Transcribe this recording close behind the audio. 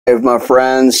My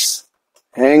friends.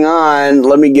 Hang on.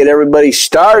 Let me get everybody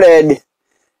started.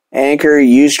 Anchor,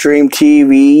 Ustream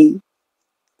TV,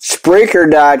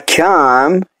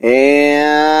 Spreaker.com,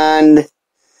 and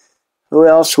who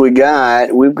else we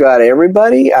got? We've got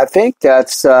everybody. I think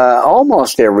that's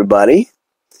almost everybody.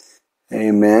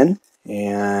 Amen.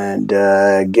 And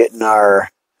getting our...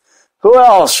 Who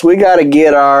else? We got to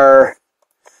get our...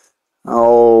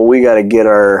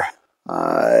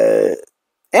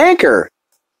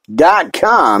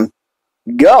 Anchor.com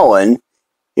going.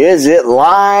 Is it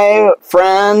live,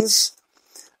 friends?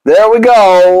 There we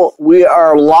go. We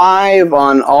are live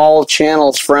on all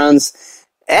channels, friends.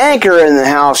 Anchor in the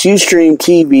house, Ustream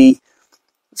TV,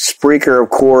 Spreaker, of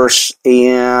course,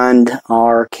 and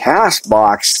our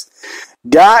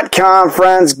Castbox.com,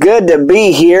 friends. Good to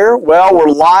be here. Well, we're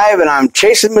live, and I'm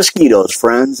chasing mosquitoes,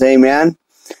 friends. Amen.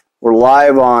 We're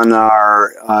live on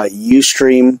our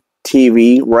Ustream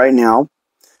TV right now.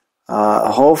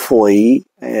 Hopefully,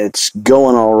 it's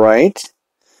going all right.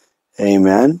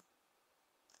 Amen.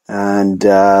 And,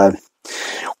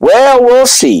 we'll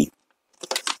see.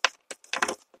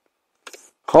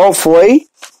 Hopefully,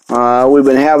 we've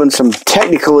been having some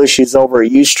technical issues over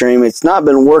at Ustream. It's not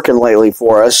been working lately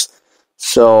for us.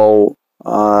 So,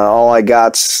 all I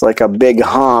got's like a big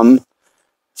hum.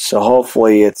 So,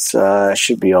 hopefully, it's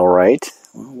should be all right.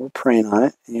 Well, we're praying on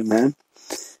it. Amen.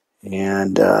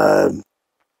 And,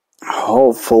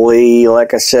 hopefully,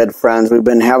 like I said, friends, we've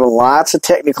been having lots of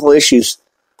technical issues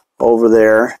over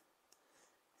there.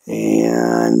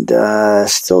 And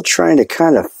still trying to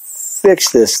kind of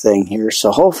fix this thing here.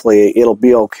 So hopefully it'll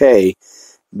be okay.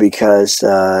 Because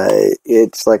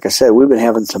it's, like I said, we've been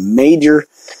having some major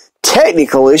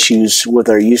technical issues with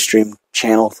our Ustream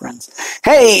channel, friends.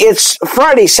 Hey, it's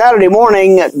Friday, Saturday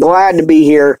morning. Glad to be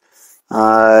here.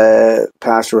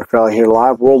 Pastor Rick Crowley here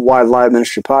live, Worldwide Live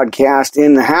Ministry Podcast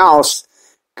in the house.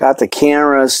 Got the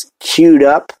cameras queued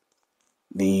up.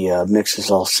 The mix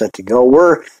is all set to go.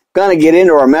 We're going to get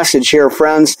into our message here,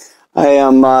 friends. I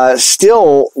am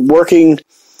still working,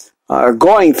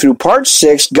 going through part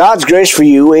 6, God's Grace for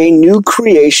You, a new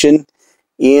creation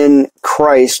in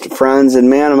Christ, friends. And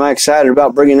man, am I excited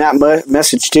about bringing that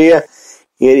message to you.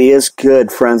 It is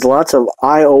good, friends. Lots of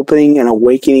eye-opening and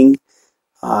awakening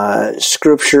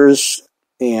scriptures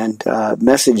and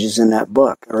messages in that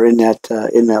book, or in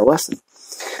that lesson.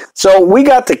 So we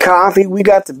got the coffee, we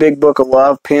got the big book of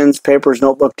love, pens, papers,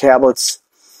 notebook, tablets,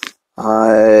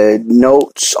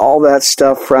 notes, all that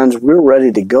stuff, friends. We're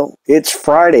ready to go. It's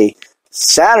Friday,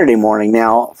 Saturday morning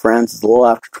now, friends. It's a little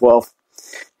after 12.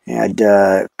 Had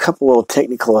a couple little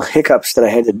technical hiccups that I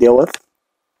had to deal with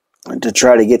to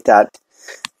try to get that,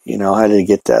 how to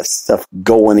get that stuff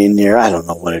going in there. I don't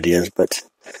know what it is, but...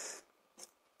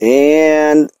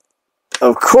 And,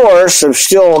 of course, I'm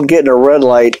still getting a red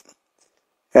light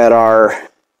at our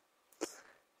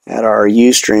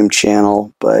Ustream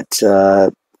channel, but,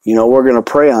 we're going to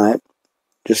pray on it.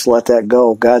 Just let that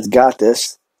go. God's got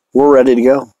this. We're ready to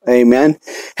go. Amen.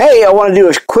 Hey, I want to do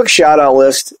a quick shout-out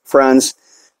list, friends.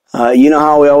 You know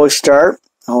how we always start?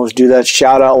 I always do that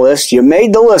shout-out list. You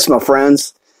made the list, my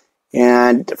friends.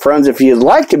 And, friends, if you'd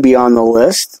like to be on the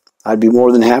list, I'd be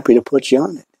more than happy to put you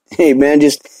on it. Hey, man,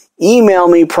 just email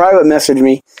me, private message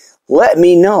me. Let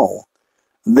me know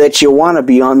that you want to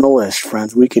be on the list,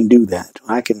 friends. We can do that.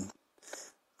 I can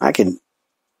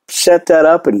set that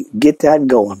up and get that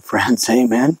going, friends.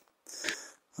 Amen.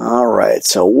 All right.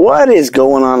 So what is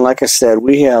going on? Like I said,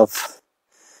 we have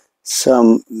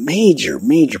some major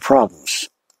problems.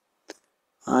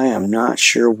 I am not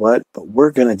sure what, but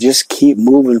we're going to just keep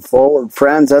moving forward,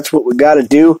 friends. That's what we got to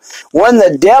do. When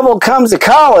the devil comes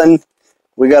a-calling,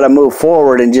 we got to move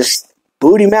forward and just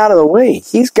boot him out of the way.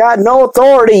 He's got no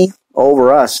authority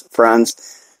over us, friends.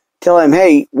 Tell him,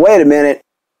 hey, wait a minute.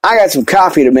 I got some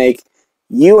coffee to make.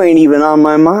 You ain't even on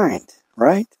my mind,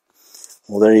 right?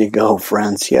 Well, there you go,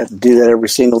 friends. You have to do that every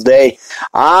single day.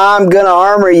 I'm going to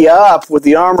armor you up with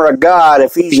the armor of God,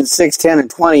 Ephesians 6, 10, and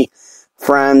 20,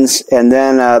 friends, and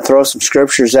then throw some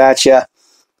scriptures at you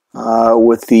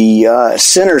with the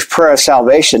sinner's prayer of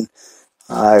salvation.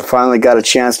 I finally got a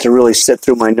chance to really sit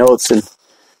through my notes and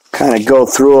kind of go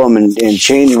through them and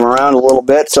change them around a little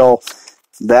bit. So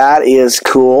that is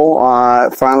cool.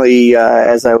 Finally,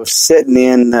 as I was sitting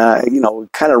in, we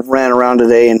kind of ran around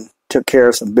today and took care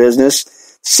of some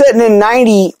business. Sitting in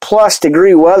 90-plus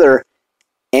degree weather,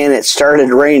 and it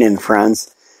started raining,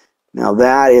 friends. Now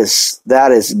that is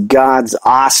God's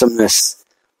awesomeness.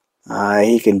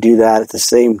 He can do that at the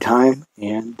same time,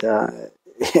 and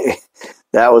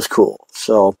that was cool.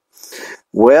 So,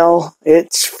 well,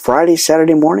 it's Friday,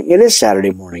 Saturday morning. It is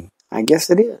Saturday morning. I guess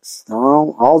it is.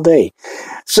 All day.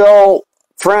 So,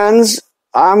 friends,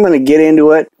 I'm going to get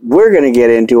into it. We're going to get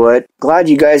into it. Glad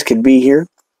you guys could be here.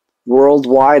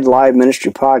 Worldwide Live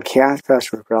Ministry Podcast.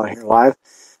 Pastor Rick Rowley here live.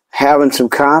 Having some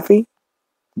coffee.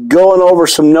 Going over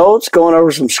some notes. Going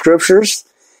over some scriptures.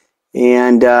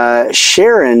 And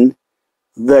sharing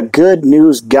the good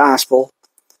news gospel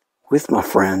with my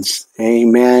friends.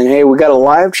 Amen. Hey, we got a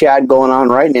live chat going on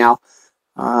right now.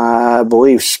 I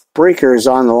believe Spreaker is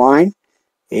on the line.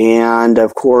 And,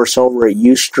 of course, over at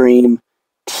Ustream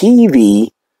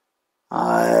TV,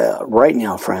 right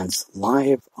now, friends,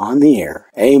 live on the air.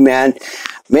 Amen.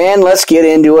 Man, let's get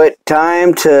into it.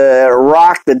 Time to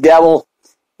rock the devil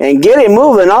and get him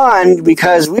moving on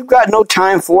because we've got no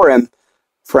time for him,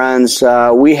 friends.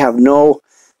 We have no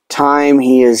time.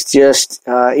 He is just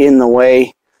in the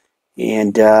way.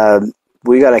 And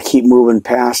we got to keep moving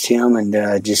past him and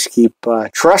just keep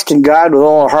trusting God with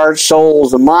all our hearts,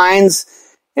 souls, and minds.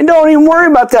 And don't even worry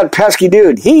about that pesky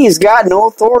dude. He's got no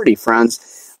authority,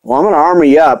 friends. Well, I'm going to armor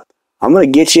you up. I'm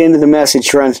going to get you into the message,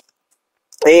 friends.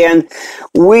 And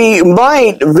we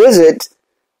might visit,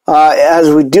 as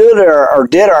we did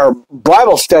our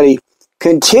Bible study,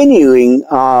 continuing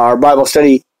our Bible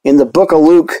study in the book of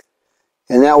Luke.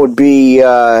 And that would be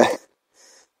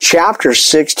chapter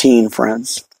 16,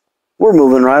 friends. We're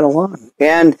moving right along.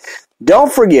 And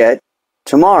don't forget,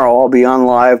 tomorrow I'll be on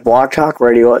live Blog Talk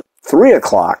Radio at 3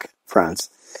 o'clock, friends.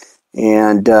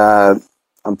 And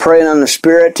I'm praying on the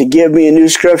Spirit to give me a new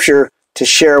scripture to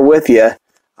share with you.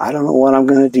 I don't know what I'm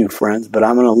going to do, friends, but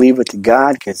I'm going to leave it to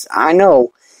God because I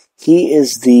know He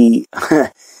is He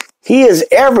is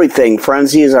everything,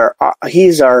 friends. He's our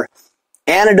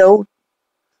antidote,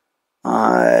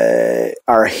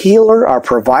 our healer, our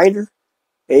provider.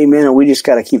 Amen. And we just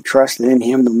got to keep trusting in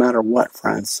Him no matter what,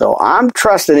 friends. So I'm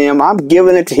trusting Him. I'm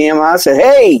giving it to Him. I said,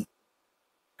 hey,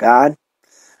 God,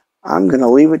 I'm going to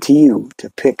leave it to you to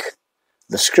pick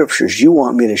the scriptures you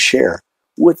want me to share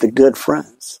with the good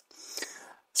friends.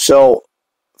 So,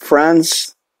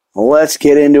 friends, let's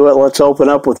get into it. Let's open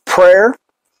up with prayer.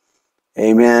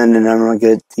 Amen. And I'm going to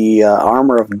get the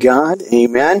armor of God.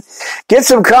 Amen. Get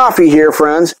some coffee here,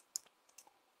 friends.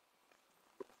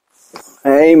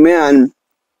 Amen.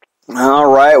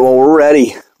 All right. Well, we're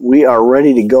ready. We are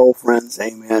ready to go, friends.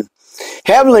 Amen.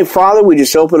 Heavenly Father, we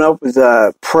just open up with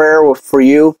a prayer for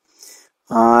you.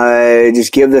 I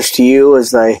just give this to you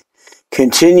as I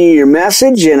continue your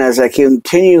message and as I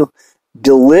continue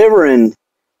delivering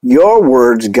your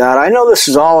words, God. I know this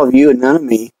is all of you and none of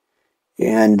me.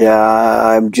 And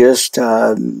I'm just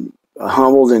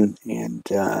humbled and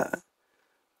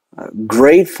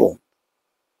grateful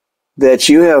that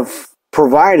you have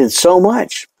provided so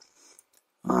much.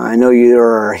 I know you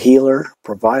are our healer,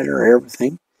 provider,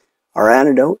 everything, our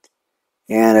antidote.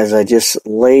 And as I just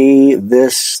lay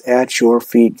this at your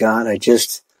feet, God, I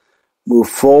just move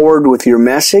forward with your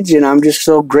message. And I'm just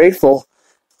so grateful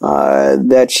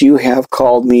that you have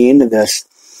called me into this.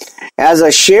 As I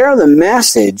share the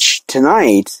message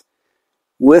tonight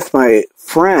with my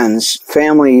friends,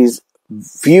 families,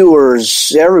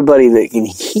 viewers, everybody that can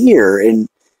hear and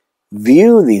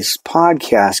view these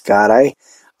podcasts, God, I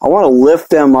want to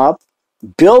lift them up,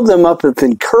 build them up with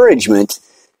encouragement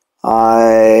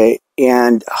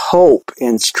and hope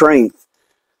and strength,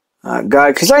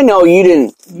 God, because I know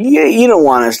you don't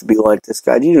want us to be like this,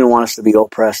 God. You didn't want us to be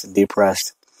oppressed and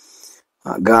depressed,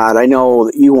 God. I know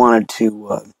that you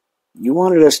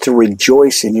wanted us to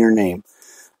rejoice in your name.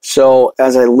 So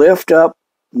as I lift up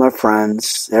my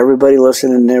friends, everybody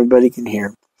listening, everybody can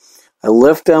hear, I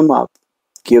lift them up,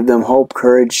 give them hope,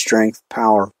 courage, strength,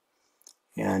 power,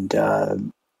 and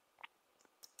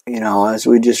as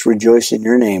we just rejoice in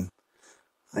your name,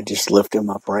 I just lift them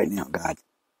up right now, God.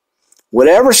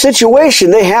 Whatever situation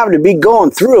they have to be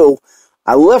going through,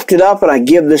 I lift it up and I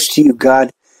give this to you,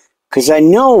 God, because I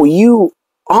know you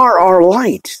are our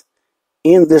light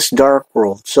in this dark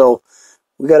world. So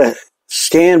we got to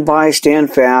stand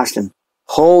stand fast, and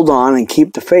hold on and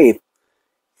keep the faith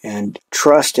and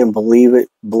trust and believe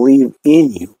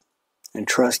in you and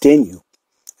trust in you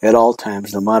at all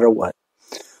times, no matter what.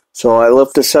 So I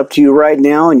lift this up to you right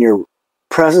now in your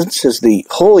presence as the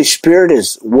Holy Spirit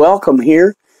is welcome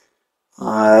here.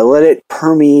 Let it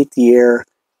permeate the air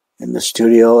in the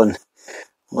studio and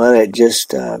let it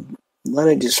just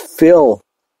fill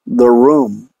the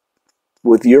room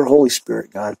with your Holy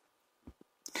Spirit, God.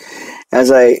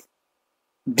 As I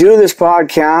do this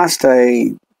podcast,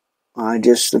 I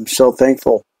just am so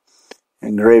thankful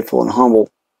and grateful and humble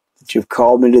that you've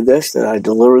called me to this, that I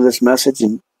deliver this message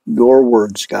in your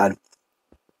words, God.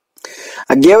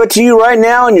 I give it to you right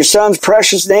now in your Son's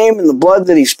precious name and the blood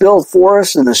that he spilled for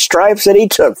us and the stripes that he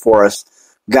took for us.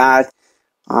 God,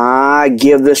 I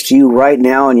give this to you right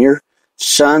now in your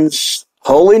Son's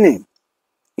holy name.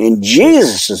 In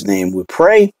Jesus' name we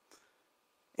pray.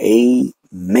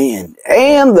 Amen.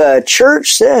 And the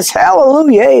church says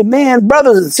hallelujah. Amen.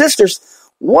 Brothers and sisters,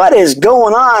 what is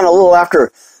going on a little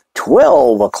after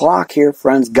 12 o'clock here,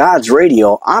 friends? God's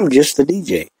Radio. I'm just the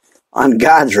DJ on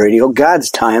God's Radio, God's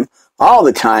time, all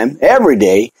the time, every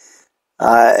day,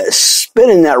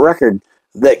 spinning that record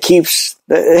that keeps,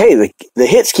 the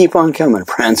hits keep on coming,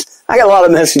 friends. I got a lot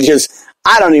of messages.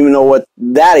 I don't even know what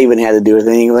that even had to do with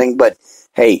anything, but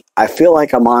hey, I feel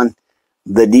like I'm on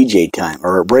the DJ time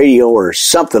or radio or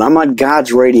something. I'm on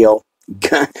God's Radio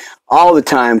all the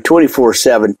time,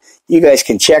 24/7. You guys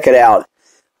can check it out.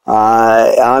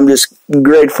 I'm just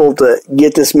grateful to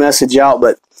get this message out,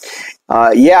 but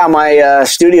my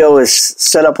studio is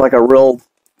set up like a real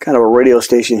kind of a radio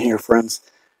station here, friends.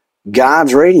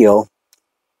 God's Radio.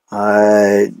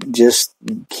 Just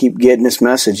keep getting this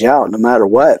message out no matter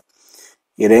what.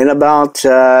 It ain't about,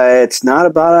 it's not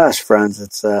about us, friends.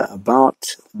 It's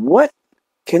about what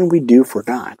can we do for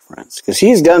God, friends? Because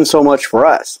He's done so much for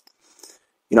us.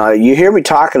 You know, you hear me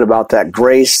talking about that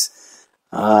grace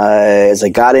as I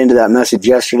got into that message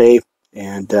yesterday,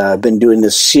 and I've been doing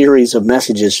this series of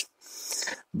messages.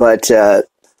 But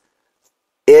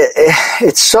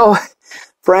it's so,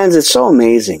 friends, it's so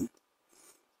amazing.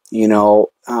 You know,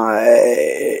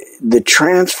 the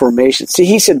transformation. See,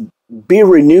 He said, be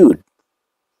renewed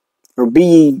or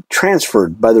be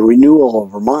transferred by the renewal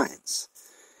of our minds.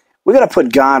 We got to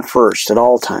put God first at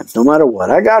all times, no matter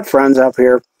what. I got friends up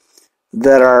here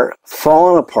that are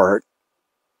falling apart,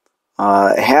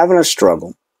 having a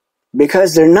struggle,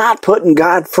 because they're not putting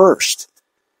God first.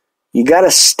 You got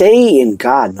to stay in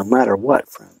God no matter what,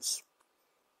 friends.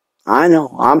 I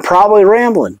know, I'm probably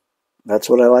rambling. That's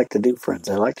what I like to do, friends.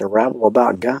 I like to rabble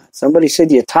about God. Somebody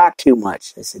said, you talk too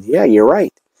much. I said, yeah, you're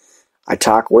right. I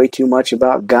talk way too much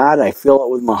about God. I fill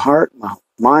it with my heart, my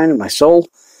mind, and my soul,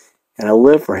 and I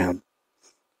live for Him.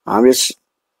 I'm just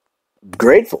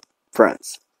grateful,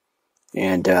 friends.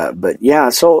 And,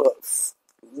 so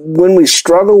when we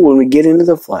struggle, when we get into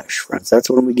the flesh, friends, that's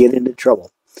when we get into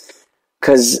trouble.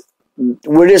 Because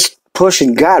we're just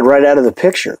pushing God right out of the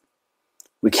picture.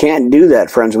 We can't do that,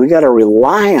 friends. We got to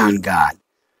rely on God.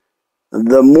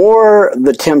 The more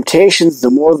the temptations, the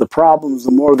more the problems,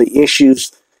 the more the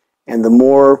issues, and the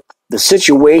more the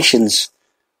situations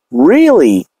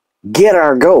really get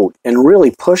our goat and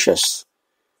really push us.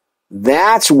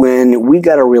 That's when we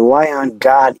got to rely on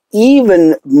God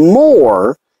even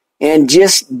more and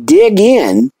just dig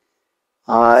in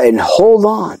and hold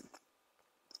on.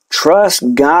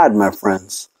 Trust God, my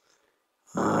friends.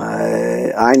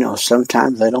 I know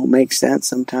sometimes I don't make sense.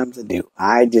 Sometimes I do.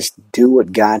 I just do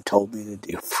what God told me to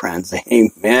do, friends.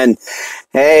 Amen.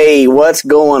 Hey, what's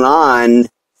going on?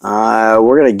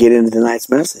 We're going to get into tonight's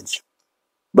message.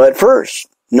 But first,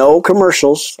 no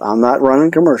commercials. I'm not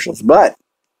running commercials, but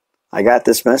I got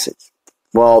this message.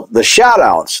 Well, the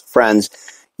shout-outs, friends.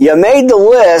 You made the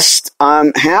list.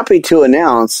 I'm happy to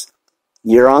announce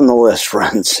you're on the list,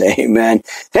 friends. Amen.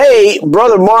 Hey,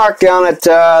 Brother Mark down at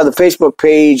the Facebook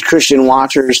page, Christian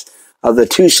Watchers of the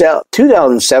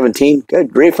 2017.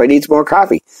 Good grief, I need some more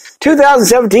coffee.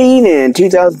 2017 and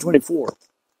 2024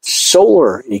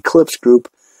 Solar Eclipse Group.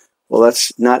 Well,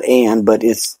 that's not but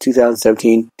it's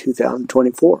 2017,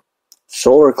 2024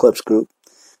 Solar Eclipse Group.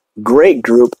 Great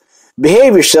group.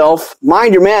 Behave yourself.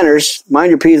 Mind your manners.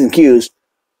 Mind your P's and Q's.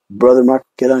 Brother Mark,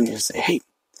 get on you and say, hey,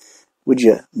 would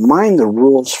you mind the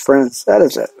rules, friends? That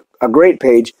is a great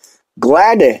page.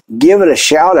 Glad to give it a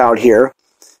shout out here.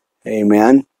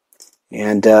 Amen.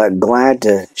 And glad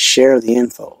to share the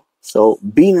info. So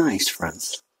be nice,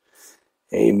 friends.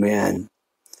 Amen.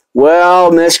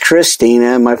 Well, Miss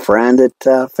Christina, my friend at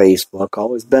Facebook,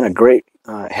 always been a great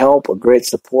help, a great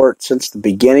support since the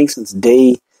beginning, since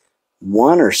day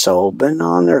one or so. Been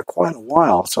on there quite a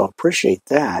while, so I appreciate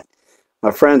that. My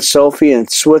friend Sophie in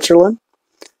Switzerland,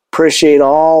 appreciate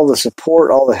all the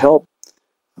support, all the help.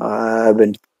 I've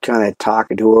been kind of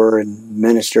talking to her and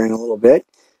ministering a little bit.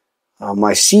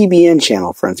 My CBN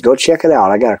channel, friends, go check it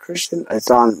out. I got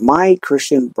it's on my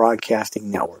Christian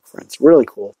Broadcasting Network, friends. Really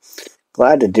cool.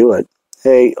 Glad to do it.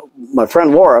 Hey, my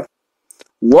friend Laura,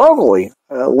 locally,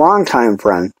 a longtime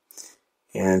friend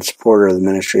and supporter of the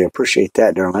ministry. I appreciate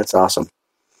that, Darren. That's awesome.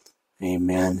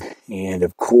 Amen. And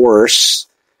of course,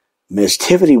 Miss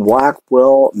Tiffany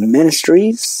Blackwell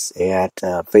Ministries at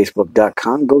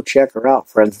Facebook.com. Go check her out,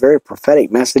 friends. Very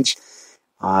prophetic message.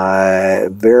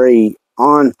 Very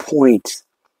on point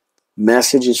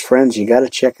messages, friends. You got to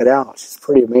check it out. It's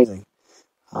pretty amazing.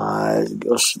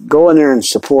 Go in there and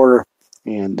support her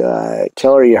and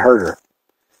tell her you heard her.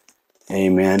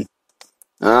 Amen.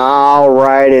 All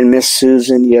right, and Miss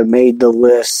Susan, you made the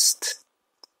list.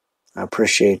 I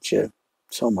appreciate you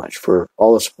so much for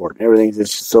all the support and everything.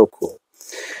 This is so cool.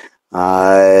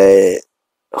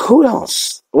 Who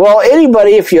else? Well,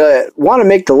 anybody, if you want to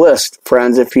make the list,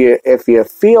 friends, if you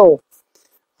feel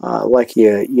like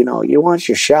you want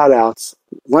your shout outs,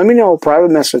 let me know.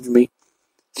 Private message me.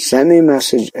 Send me a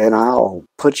message and I'll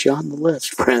put you on the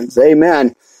list, friends.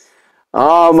 Amen.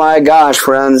 Oh my gosh,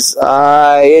 friends.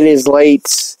 It is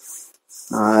late.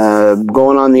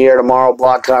 Going on the air tomorrow,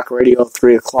 Blog Talk Radio,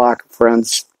 3 o'clock,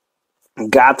 friends.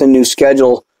 Got the new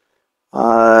schedule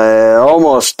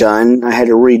almost done. I had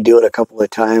to redo it a couple of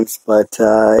times, but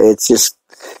it's just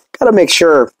got to make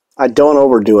sure I don't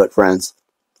overdo it, friends.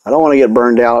 I don't want to get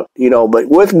burned out, but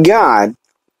with God,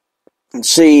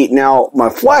 see, now my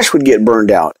flesh would get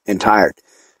burned out and tired,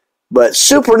 but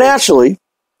supernaturally,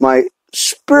 my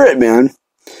spirit man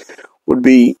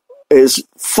is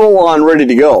full on ready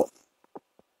to go.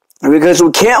 Because we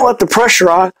can't let the pressure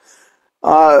on,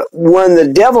 when the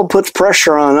devil puts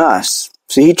pressure on us.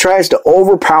 See, he tries to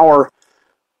overpower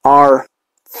our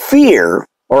fear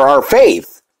or our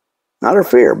faith, not our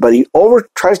fear, but he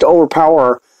tries to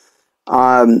overpower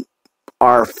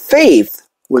our faith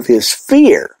with his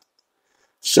fear.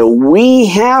 So we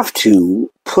have to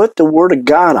put the word of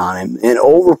God on him and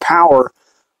overpower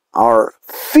our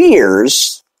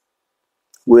fears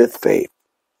with faith,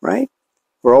 right?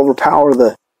 Or overpower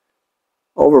the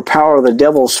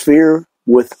devil's fear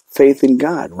with faith in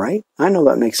God, right? I know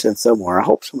that makes sense somewhere. I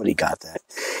hope somebody got that.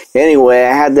 Anyway,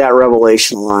 I had that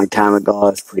revelation a long time ago.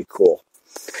 That's pretty cool.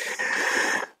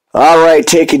 All right,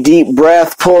 take a deep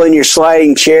breath, pull in your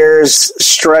sliding chairs,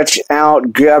 stretch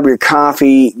out, grab your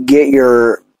coffee, get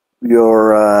your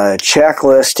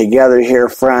checklist together here,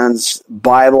 friends.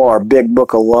 Bible, our big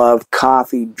book of love,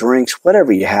 coffee, drinks,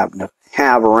 whatever you happen to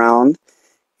have around,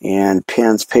 and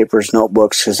pens, papers,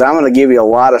 notebooks, because I'm going to give you a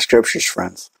lot of scriptures,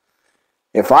 friends.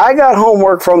 If I got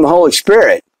homework from the Holy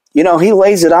Spirit, he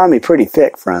lays it on me pretty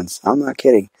thick, friends. I'm not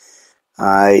kidding.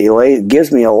 He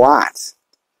gives me a lot.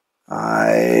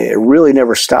 It really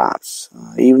never stops.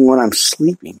 Even when I'm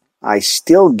sleeping, I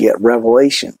still get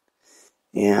revelation.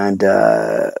 And,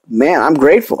 man, I'm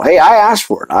grateful. Hey, I asked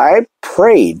for it. I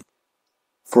prayed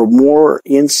for more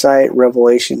insight,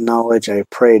 revelation, knowledge. I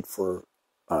prayed for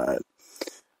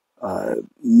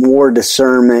more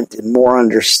discernment and more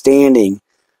understanding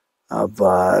of,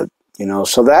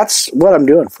 so that's what I'm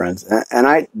doing, friends. And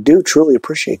I do truly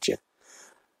appreciate you.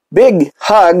 Big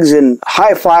hugs and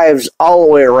high fives all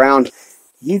the way around.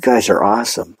 You guys are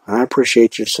awesome. I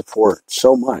appreciate your support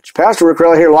so much. Pastor Rick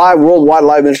Rella here, live, worldwide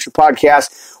live ministry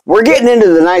podcast. We're getting into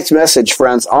the night's message,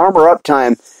 friends. Armor up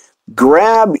time.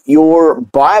 Grab your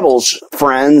Bibles,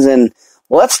 friends, and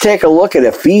let's take a look at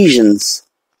Ephesians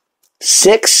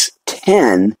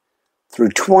 6:10 through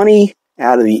 20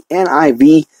 out of the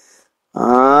NIV.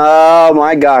 Oh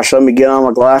my gosh, let me get on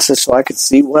my glasses so I can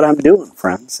see what I'm doing,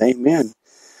 friends. Amen.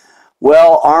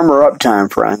 Well, armor up time,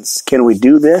 friends. Can we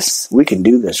do this? We can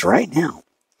do this right now.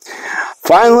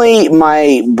 Finally,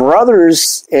 my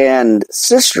brothers and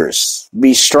sisters,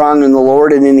 be strong in the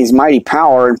Lord and in his mighty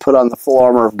power, and put on the full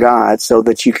armor of God so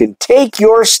that you can take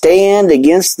your stand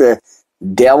against the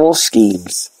devil's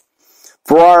schemes.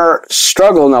 For our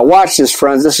struggle, now watch this,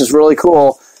 friends. This is really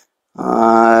cool.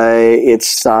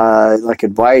 It's like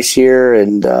advice here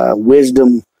and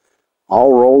wisdom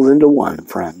all rolled into one,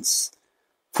 friends.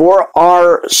 For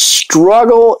our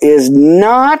struggle is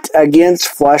not against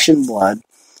flesh and blood,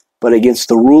 but against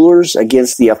the rulers,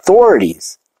 against the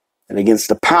authorities, and against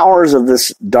the powers of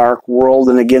this dark world,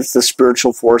 and against the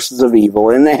spiritual forces of evil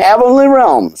in the heavenly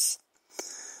realms.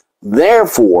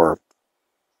 Therefore,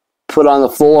 put on the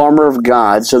full armor of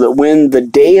God, so that when the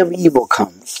day of evil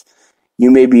comes, you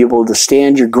may be able to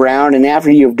stand your ground, and after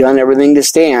you've done everything to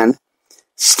stand,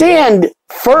 stand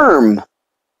firm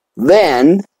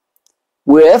then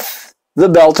with the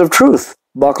belt of truth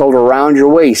buckled around your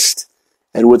waist,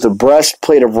 and with the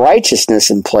breastplate of righteousness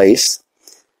in place,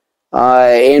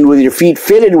 and with your feet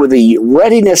fitted with the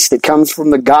readiness that comes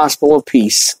from the gospel of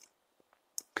peace.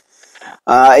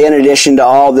 In addition to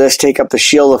all this, take up the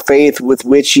shield of faith with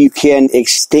which you can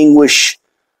extinguish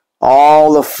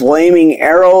all the flaming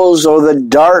arrows or the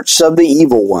darts of the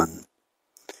evil one.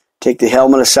 Take the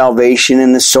helmet of salvation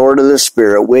and the sword of the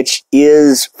Spirit, which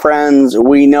is, friends,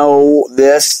 we know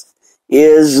this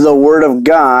is the Word of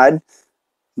God,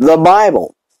 the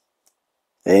Bible.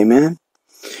 Amen.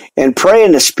 And pray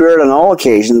in the Spirit on all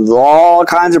occasions with all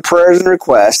kinds of prayers and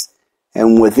requests.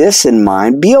 And with this in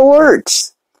mind, be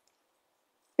alert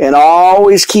and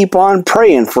always keep on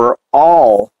praying for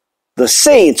all the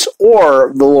saints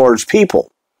or the Lord's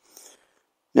people.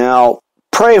 Now,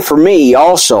 pray for me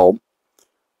also,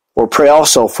 or pray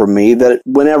also for me, that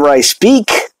whenever I speak,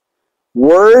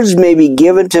 words may be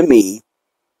given to me,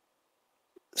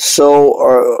 so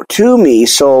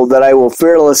that I will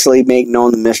fearlessly make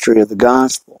known the mystery of the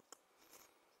gospel,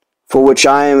 for which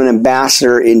I am an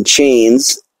ambassador in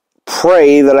chains.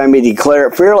 Pray that I may declare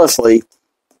it fearlessly,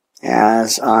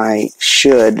 as I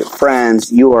should.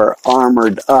 Friends, you are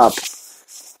armored up.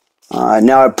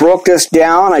 Now, I broke this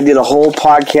down. I did a whole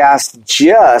podcast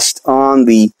just on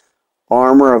the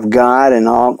armor of God, and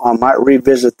I might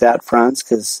revisit that, friends,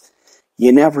 because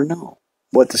you never know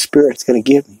what the Spirit's going to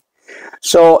give me.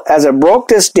 So, as I broke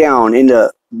this down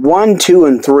into 1, 2,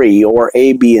 and 3, or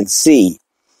A, B, and C,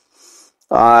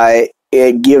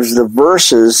 it gives the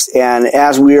verses, and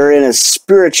as we are in a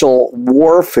spiritual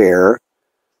warfare,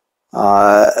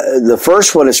 the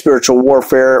first one is spiritual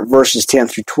warfare, verses 10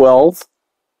 through 12.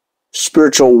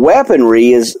 Spiritual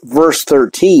weaponry is verse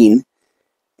 13,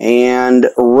 and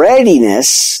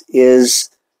readiness is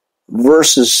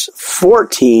verses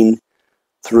 14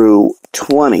 through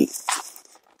 20.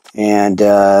 And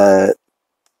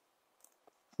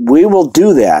we will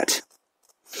do that.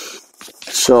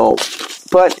 So,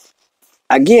 but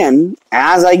again,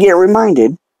 as I get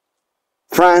reminded,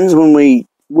 friends, when we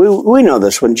know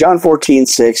this one, John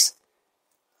 14:6,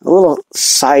 a little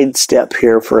sidestep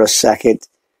here for a second.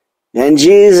 And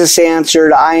Jesus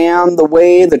answered, I am the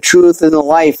way, the truth, and the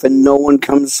life, and no one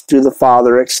comes to the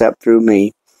Father except through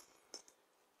me.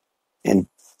 And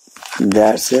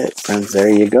that's it, friends. There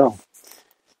you go.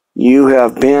 You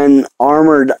have been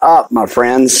armored up, my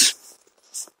friends.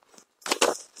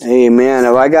 Amen.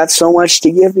 Have I got so much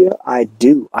to give you? I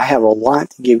do. I have a lot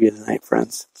to give you tonight,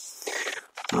 friends.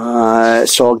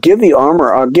 So I'll give the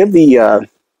armor. I'll give the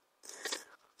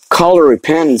call to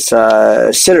repentance,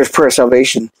 sinner's prayer of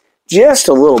salvation, just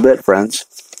a little bit, friends.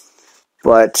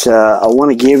 But I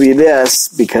want to give you this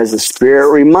because the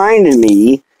Spirit reminded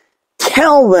me,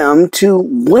 tell them to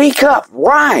wake up,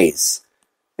 rise,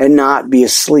 and not be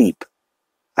asleep.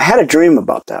 I had a dream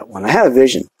about that one. I had a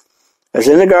vision. I was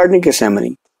in the Garden of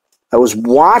Gethsemane. I was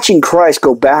watching Christ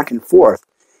go back and forth.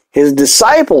 His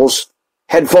disciples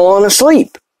had fallen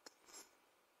asleep.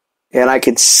 And I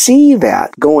could see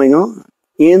that going on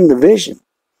in the vision.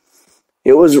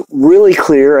 It was really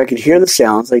clear. I could hear the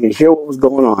sounds. I could hear what was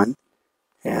going on.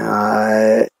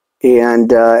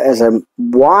 And as I'm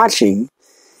watching,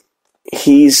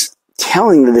 he's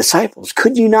telling the disciples,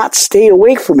 could you not stay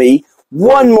awake for me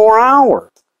one more hour?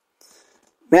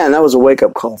 Man, that was a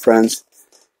wake-up call, friends.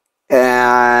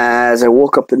 As I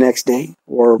woke up the next day,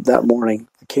 or that morning,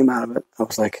 I came out of it, I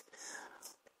was like,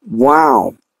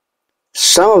 wow,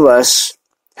 some of us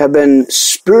have been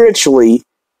spiritually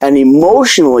and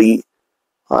emotionally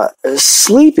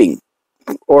sleeping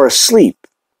or asleep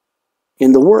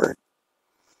in the Word.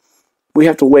 We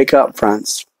have to wake up,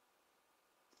 friends.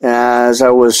 As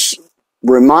I was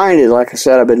reminded, like I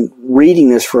said, I've been reading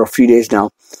this for a few days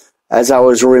now, as I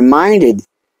was reminded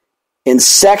in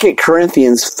 2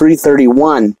 Corinthians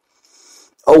 3:31,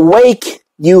 awake,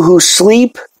 you who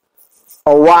sleep,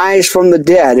 arise from the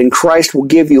dead, and Christ will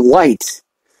give you light.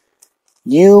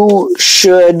 You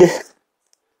should,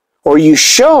 or you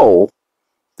show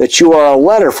that you are a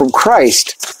letter from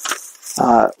Christ,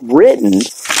 written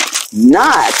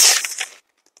not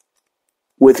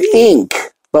with ink,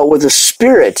 but with the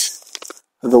Spirit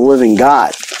of the living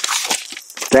God.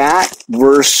 That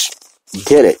verse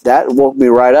did it. That woke me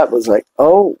right up. It was like,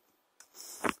 oh,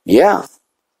 yeah.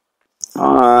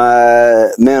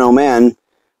 Man, oh man.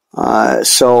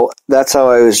 So that's how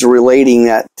I was relating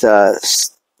that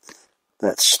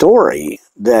story.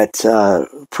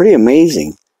 That pretty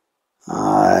amazing.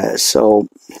 So,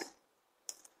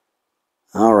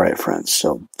 all right, friends.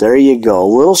 So there you go.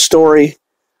 A little story,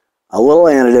 a little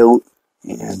antidote,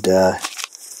 and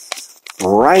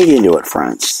right into it,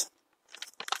 friends.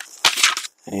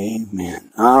 Amen.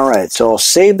 All right, so I'll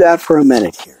save that for a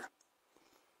minute here,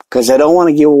 because I don't want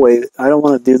to give away. I don't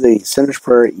want to do the sinner's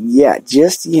prayer yet,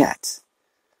 just yet.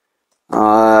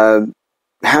 How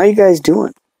you guys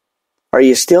doing? Are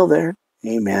you still there?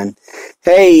 Amen.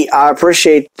 Hey, I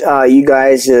appreciate you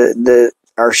guys that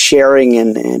are sharing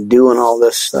and doing all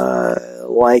this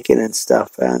liking and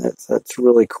stuff, and that's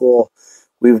really cool.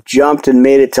 We've jumped and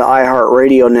made it to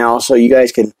iHeartRadio now, so you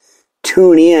guys can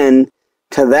tune in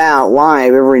to that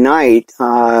live every night.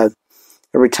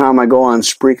 Every time I go on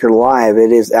Spreaker Live,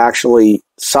 it is actually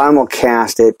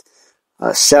simulcasted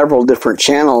several different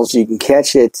channels. You can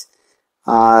catch it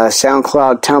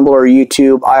SoundCloud, Tumblr,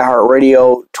 YouTube,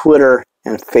 iHeartRadio, Twitter,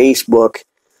 and Facebook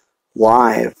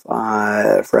Live,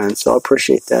 friends. So I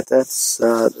appreciate that. That's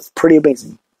pretty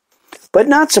amazing, but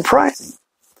not surprising.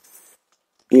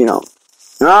 All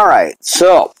right.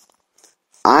 So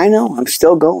I know I'm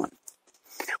still going.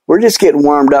 We're just getting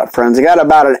warmed up, friends. I got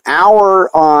about an hour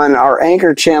on our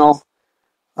Anchor channel,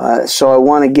 so I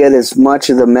want to get as much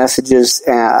of the messages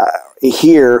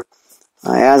here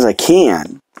as I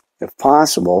can, if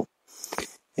possible.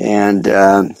 And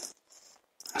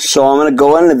so I'm going to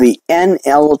go into the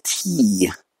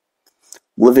NLT,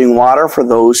 living water for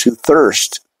those who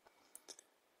thirst.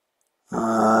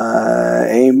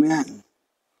 Amen.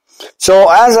 So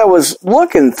as I was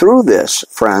looking through this,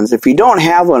 friends, if you don't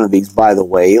have one of these, by the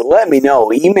way, let me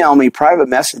know. Email me, private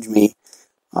message me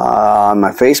on my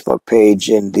Facebook page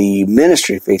and the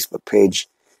ministry Facebook page,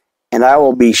 and I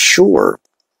will be sure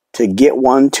to get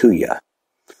one to you.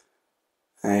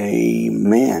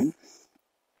 Amen.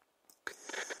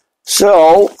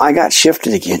 So I got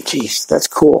shifted again. Jeez, that's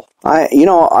cool. I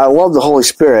love the Holy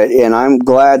Spirit, and I'm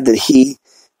glad that He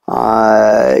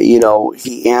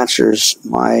answers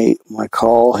my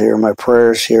call here, my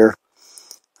prayers here,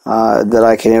 that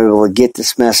I can be able to get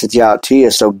this message out to you.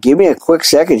 So give me a quick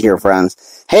second here,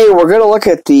 friends. Hey, we're going to look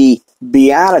at the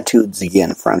Beatitudes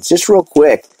again, friends, just real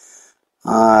quick.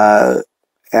 At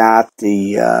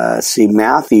the,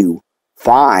 Matthew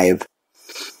 5,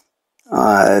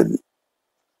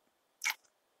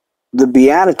 the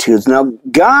Beatitudes. Now,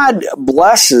 God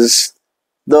blesses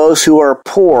those who are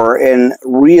poor and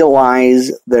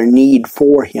realize their need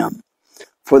for Him,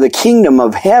 for the kingdom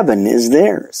of heaven is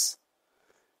theirs.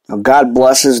 Now, God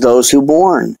blesses those who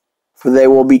mourn, for they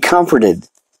will be comforted.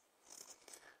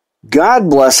 God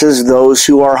blesses those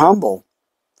who are humble,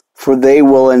 for they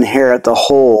will inherit the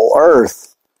whole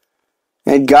earth.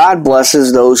 And God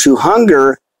blesses those who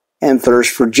hunger and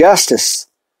thirst for justice,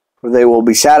 for they will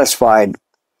be satisfied.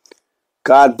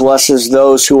 God blesses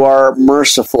those who are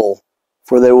merciful,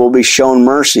 for they will be shown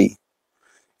mercy.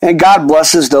 And God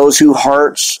blesses those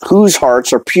whose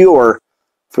hearts are pure,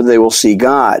 for they will see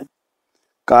God.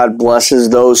 God blesses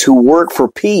those who work for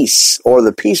peace, or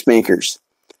the peacemakers,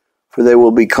 for they will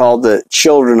be called the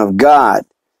children of God.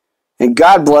 And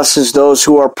God blesses those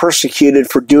who are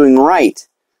persecuted for doing right,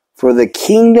 for the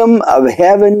kingdom of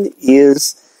heaven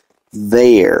is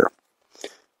there.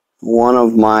 One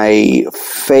of my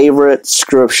favorite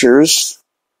scriptures,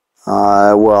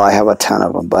 I have a ton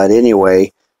of them, but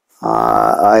anyway,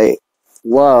 I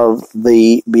love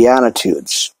the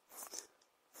Beatitudes.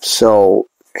 So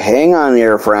hang on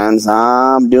here, friends.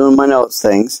 I'm doing my notes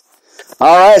things.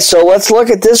 All right, so let's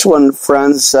look at this one,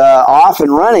 friends. Off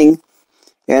and running,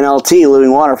 NLT,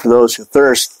 living water for those who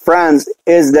thirst. Friends,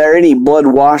 is there any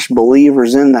blood-washed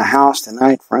believers in the house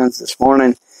tonight, friends, this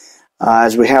morning?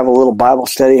 As we have a little Bible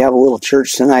study, have a little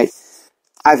church tonight,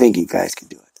 I think you guys can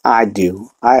do it. I do.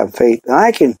 I have faith. And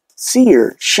I can see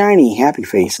your shiny, happy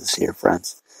faces here,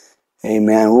 friends.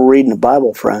 Amen. We're reading the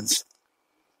Bible, friends.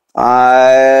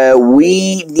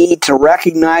 We need to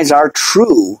recognize our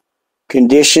true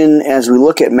condition as we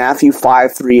look at Matthew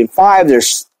 5, 3, and 5.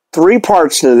 There's 3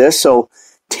 parts to this, so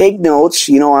take notes.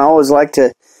 I always like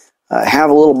to have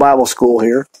a little Bible school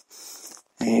here.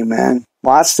 Amen.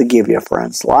 Lots to give you,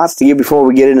 friends. Lots to give before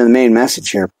we get into the main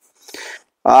message here.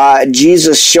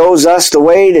 Jesus shows us the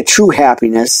way to true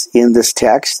happiness in this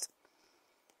text.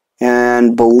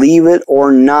 And believe it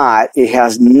or not, it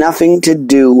has nothing to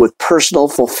do with personal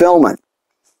fulfillment.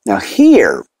 Now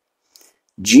here,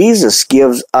 Jesus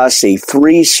gives us a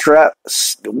 3-step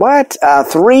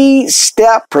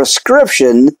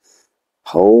prescription,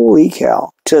 holy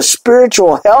cow, to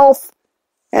spiritual health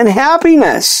and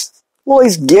happiness. Well,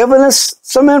 He's given us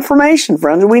some information,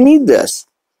 friends. We need this.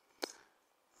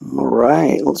 All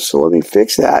right, so let me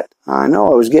fix that. I know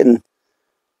I was getting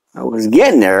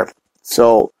there.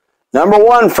 So, number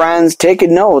 1, friends,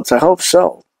 taking notes. I hope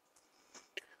so.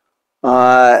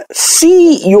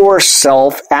 See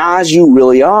yourself as you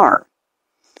really are.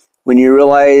 When you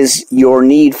realize your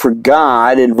need for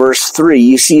God in verse 3,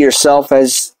 you see yourself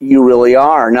as you really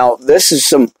are. Now, this is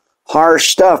some harsh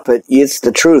stuff, but it's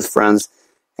the truth, friends.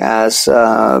 As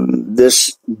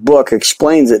this book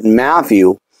explains it in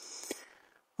Matthew,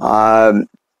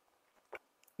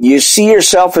 you see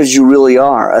yourself as you really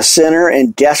are, a sinner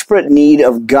in desperate need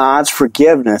of God's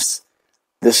forgiveness.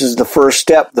 This is the first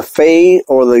step. The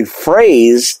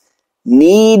phrase,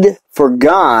 need for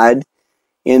God,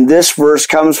 in this verse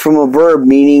comes from a verb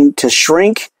meaning to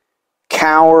shrink,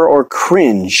 cower, or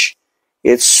cringe.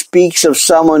 It speaks of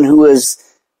someone who is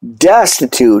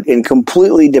destitute and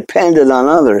completely dependent on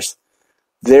others.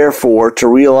 Therefore, to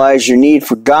realize your need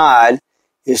for God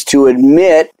is to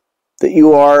admit that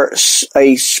you are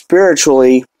a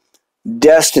spiritually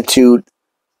destitute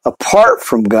apart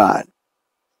from God.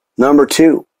 Number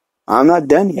 2, I'm not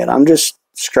done yet. I'm just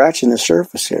scratching the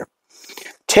surface here.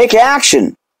 Take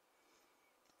action.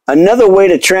 Another way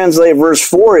to translate verse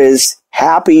 4 is,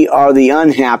 happy are the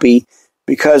unhappy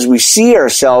because we see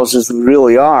ourselves as we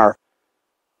really are.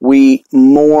 We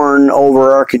mourn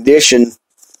over our condition.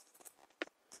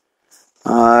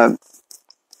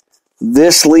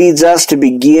 This leads us to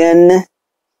begin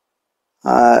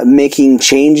making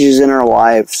changes in our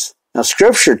lives. Now,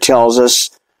 Scripture tells us,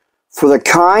 for the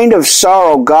kind of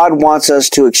sorrow God wants us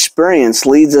to experience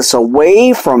leads us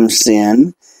away from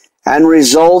sin and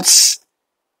results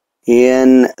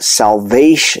in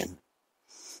salvation.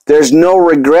 There's no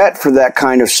regret for that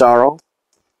kind of sorrow,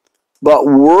 but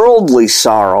worldly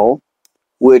sorrow,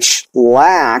 which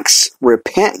lacks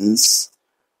repentance,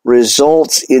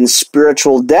 results in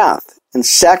spiritual death. In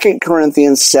 2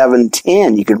 Corinthians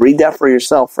 7:10, you can read that for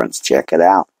yourself, friends. Check it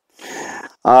out.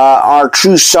 Our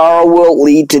true sorrow will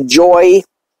lead to joy,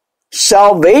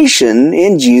 salvation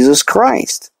in Jesus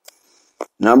Christ.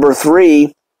 Number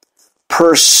 3,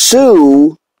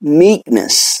 pursue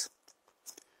meekness.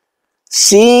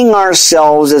 Seeing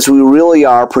ourselves as we really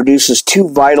are produces 2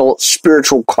 vital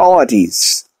spiritual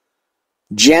qualities: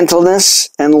 gentleness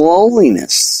and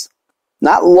lowliness.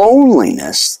 Not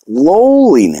loneliness,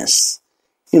 lowliness.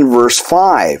 In verse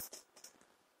 5,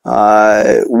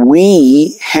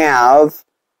 we have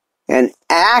an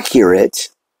accurate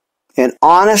and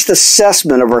honest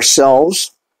assessment of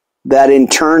ourselves that in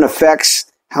turn affects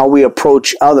how we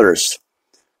approach others.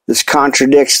 This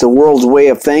contradicts the world's way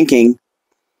of thinking,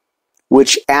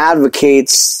 which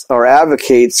advocates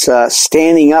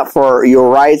standing up for your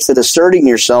rights and asserting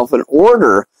yourself in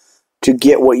order to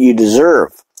get what you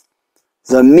deserve.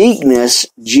 The meekness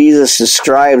Jesus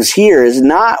describes here is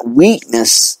not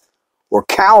weakness or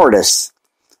cowardice,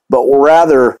 but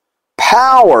rather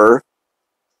power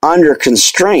under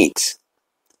constraint,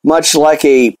 much like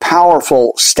a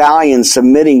powerful stallion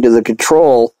submitting to the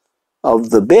control of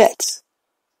the bit.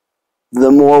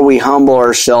 The more we humble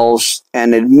ourselves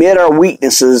and admit our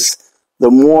weaknesses,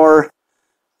 the more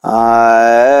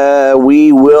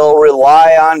we will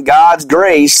rely on God's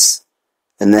grace,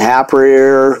 and the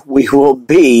happier we will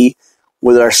be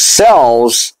with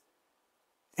ourselves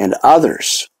and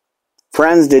others.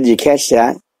 Friends, did you catch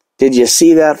that? Did you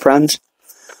see that, friends?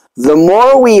 The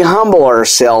more we humble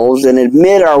ourselves and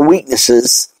admit our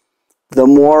weaknesses, the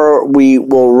more we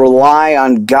will rely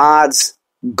on God's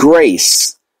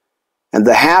grace, and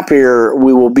the happier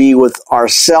we will be with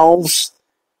ourselves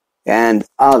and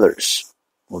others.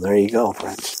 Well, there you go,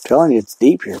 friends. I'm telling you, it's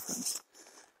deep here, friends.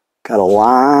 Got a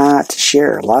lot to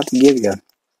share, a lot to give you.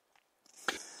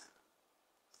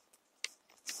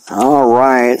 All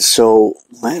right, so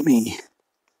let me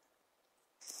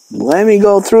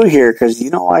go through here, because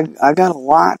I got a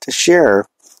lot to share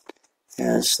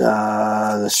as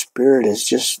the Spirit is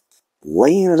just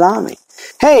laying it on me.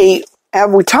 Hey,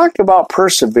 have we talked about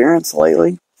perseverance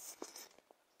lately?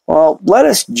 Well, let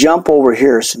us jump over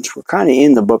here, since we're kind of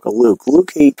in the book of Luke.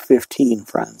 Luke 8:15,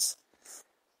 friends.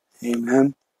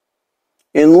 Amen.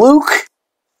 In Luke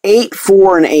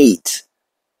 8:4 and 8,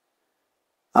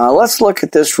 let's look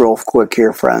at this real quick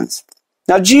here, friends.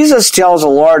 Now, Jesus tells a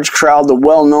large crowd the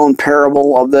well-known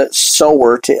parable of the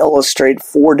sower to illustrate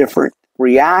 4 different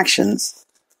reactions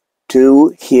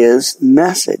to his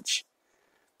message.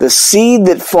 The seed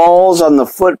that falls on the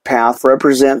footpath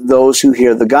represent those who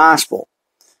hear the gospel,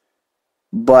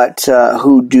 but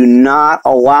who do not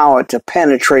allow it to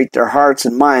penetrate their hearts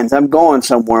and minds. I'm going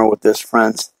somewhere with this,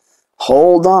 friends.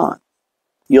 Hold on.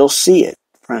 You'll see it,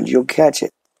 friends. You'll catch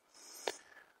it.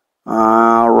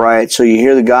 All right, so you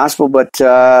hear the gospel, but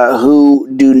who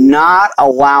do not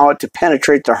allow it to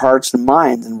penetrate their hearts and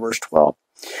minds, in verse 12.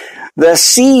 The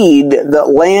seed that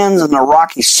lands on the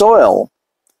rocky soil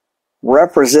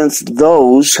represents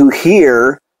those who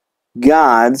hear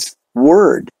God's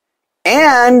word.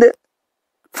 And,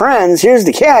 friends, here's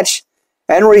the catch,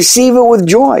 and receive it with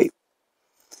joy.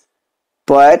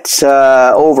 But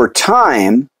over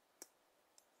time,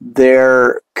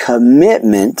 their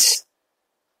commitment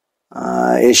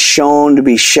is shown to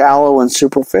be shallow and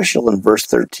superficial in verse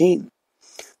 13.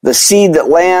 The seed that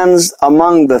lands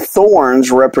among the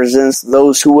thorns represents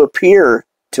those who appear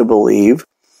to believe,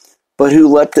 but who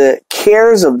let the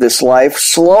cares of this life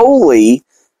slowly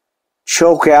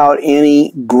choke out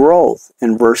any growth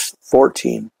in verse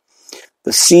 14.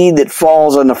 The seed that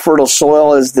falls on the fertile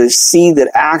soil is the seed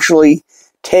that actually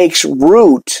takes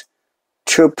root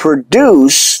to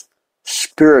produce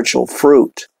spiritual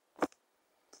fruit.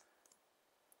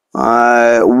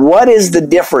 What is the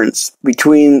difference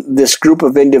between this group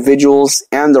of individuals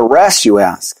and the rest, you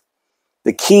ask?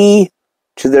 The key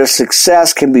to their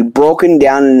success can be broken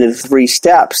down into 3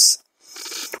 steps.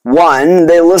 1,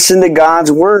 they listen to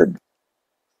God's word.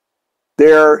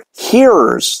 They're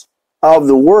hearers of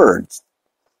the word.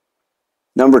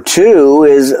 Number 2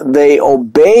 is they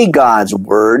obey God's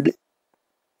word.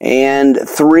 And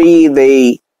 3,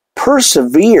 they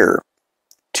persevere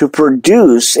to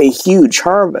produce a huge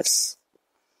harvest.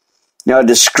 Now,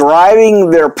 describing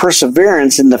their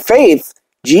perseverance in the faith,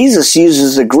 Jesus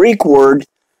uses the Greek word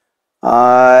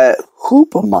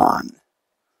hupomon,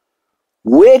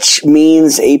 which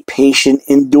means a patient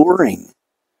enduring.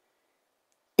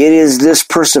 It is this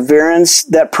perseverance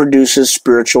that produces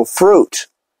spiritual fruit.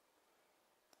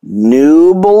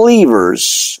 New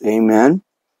believers, amen.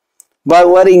 By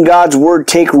letting God's word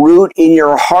take root in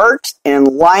your heart and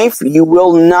life, you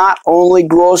will not only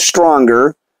grow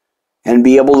stronger and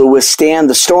be able to withstand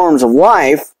the storms of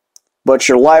life, but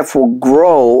your life will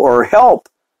grow or help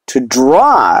to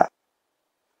draw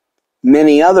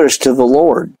many others to the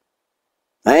Lord.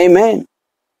 Amen.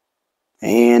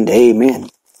 And amen.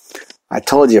 I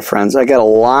told you, friends, I got a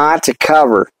lot to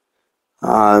cover.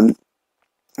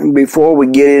 Before we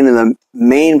get into the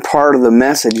main part of the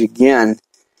message again,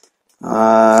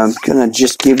 I'm going to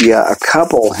just give you a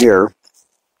couple here.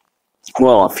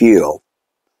 Well, a few.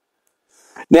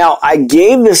 Now, I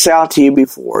gave this out to you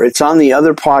before. It's on the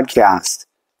other podcast.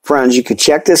 Friends, you can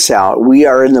check this out. We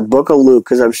are in the book of Luke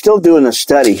because I'm still doing a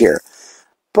study here.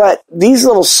 But these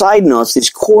little side notes, these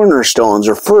cornerstones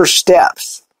or first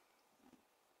steps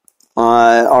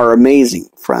are amazing,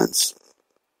 friends.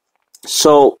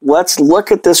 So let's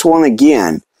look at this one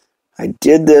again. I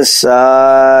did this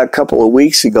a couple of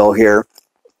weeks ago here.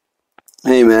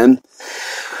 Amen.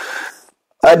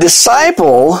 A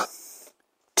disciple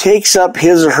takes up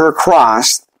his or her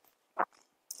cross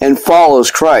and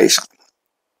follows Christ.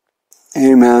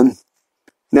 Amen.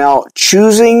 Now,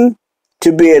 choosing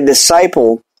to be a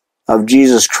disciple of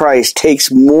Jesus Christ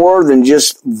takes more than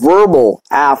just verbal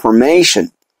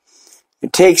affirmation.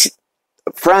 It takes,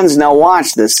 friends, now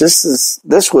watch this. This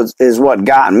is what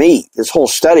got me, this whole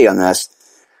study on this.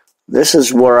 This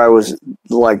is where I was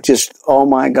like, just, oh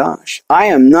my gosh. I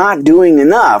am not doing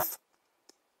enough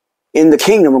in the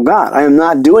kingdom of God. I am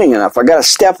not doing enough. I got to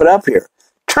step it up here.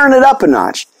 Turn it up a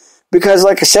notch. Because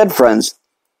like I said, friends,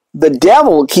 the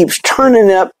devil keeps turning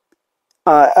it up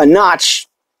a notch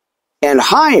and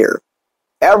higher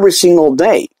every single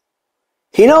day.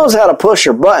 He knows how to push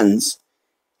our buttons.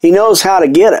 He knows how to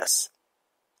get us.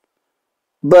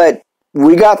 But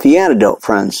we got the antidote,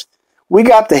 friends. We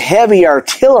got the heavy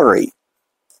artillery,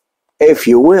 if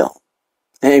you will.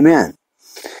 Amen.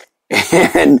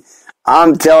 And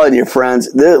I'm telling you, friends,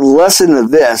 listen to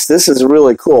this. This is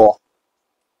really cool.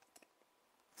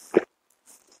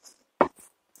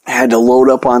 I had to load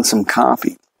up on some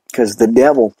coffee because the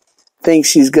devil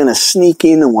thinks he's going to sneak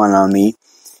into one on me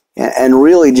and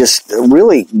really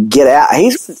get out.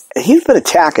 He's been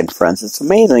attacking, friends. It's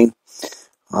amazing.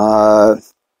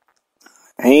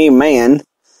 Amen.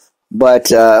 But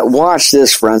watch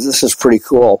this, friends. This is pretty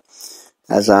cool.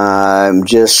 As I'm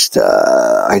just,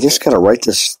 I just got to write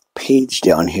this page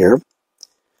down here.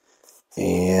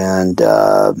 And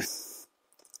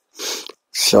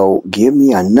so give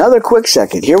me another quick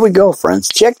second. Here we go, friends.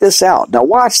 Check this out. Now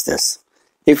watch this.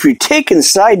 If you're taking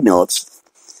side notes,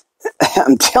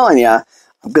 I'm telling you,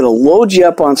 I'm going to load you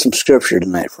up on some scripture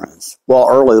tonight, friends. Well,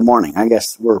 early in the morning. I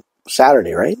guess we're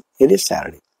Saturday, right? It is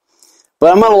Saturday.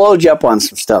 But I'm going to load you up on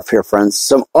some stuff here, friends.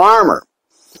 Some armor.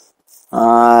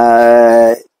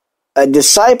 A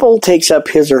disciple takes up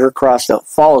his or her cross,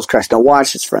 follows Christ. Now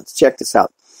watch this, friends. Check this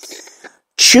out.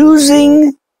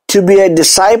 Choosing to be a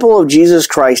disciple of Jesus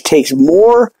Christ takes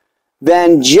more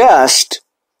than just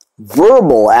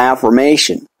verbal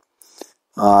affirmation.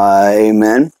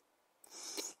 Amen.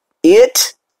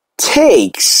 It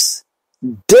takes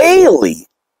daily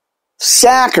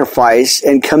sacrifice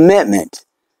and commitment.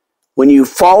 When you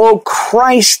follow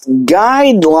Christ's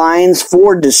guidelines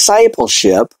for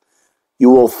discipleship, you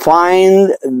will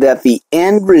find that the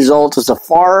end result is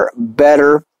far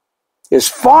better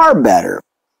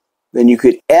than you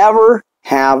could ever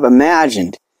have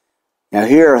imagined. Now,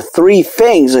 here are 3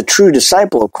 things a true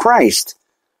disciple of Christ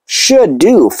should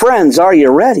do. Friends, are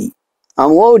you ready?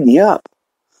 I'm loading you up.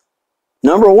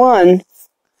 Number 1,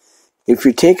 if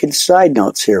you're taking side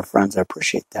notes here, friends, I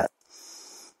appreciate that.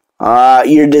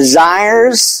 Your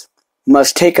desires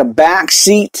must take a back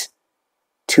seat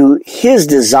to his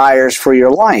desires for your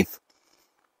life.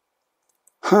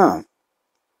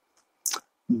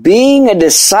 Being a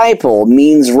disciple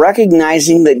means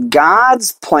recognizing that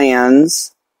God's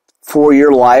plans for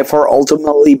your life are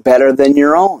ultimately better than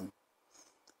your own.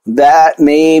 That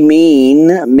may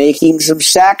mean making some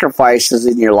sacrifices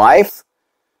in your life,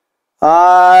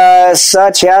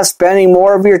 such as spending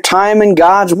more of your time in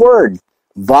God's Word,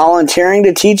 volunteering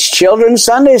to teach children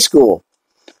Sunday school,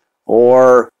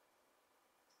 or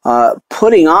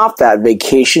putting off that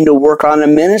vacation to work on a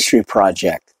ministry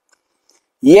project.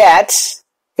 Yet,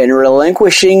 in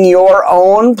relinquishing your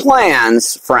own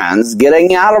plans, friends,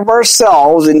 getting out of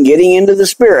ourselves and getting into the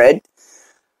Spirit,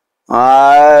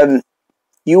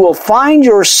 you will find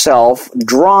yourself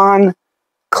drawn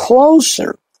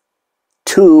closer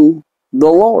to the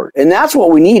Lord. And that's what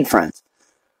we need, friends.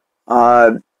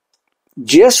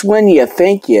 Just when you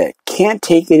think you can't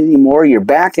take it anymore, you're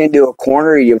backed into a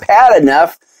corner, you've had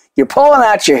enough, you're pulling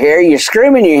out your hair, you're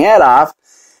screaming your head off,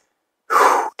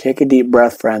 take a deep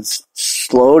breath, friends.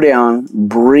 Slow down,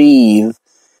 breathe,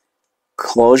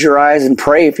 close your eyes and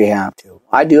pray if you have to.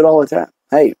 I do it all the time.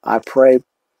 Hey, I pray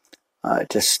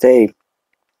to stay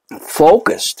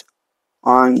focused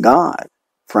on God,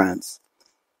 friends.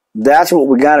 That's what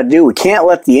we got to do. We can't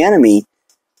let the enemy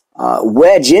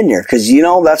wedge in there, because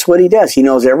that's what he does. He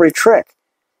knows every trick.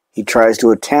 He tries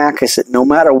to attack us no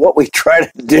matter what we try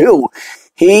to do.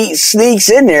 He sneaks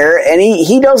in there, and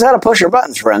he knows how to push our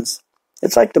buttons, friends.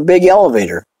 It's like the big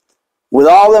elevator with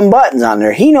all them buttons on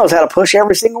there. He knows how to push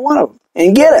every single one of them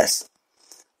and get us.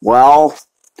 Well,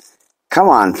 come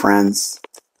on, friends.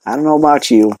 I don't know about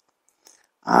you.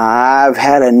 I've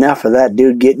had enough of that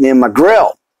dude getting in my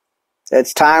grill.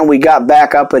 It's time we got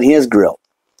back up in his grill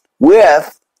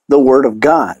with the Word of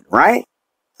God, right?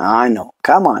 I know.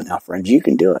 Come on now, friends. You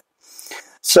can do it.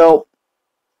 So,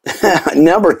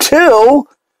 number 2,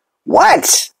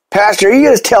 what? Pastor, are you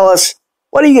going to tell us?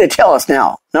 What are you going to tell us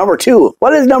now? Number 2.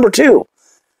 What is number 2?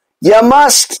 You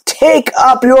must take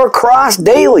up your cross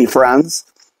daily, friends.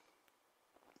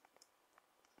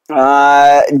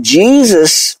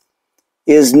 Jesus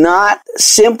is not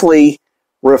simply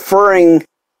referring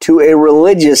to a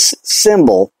religious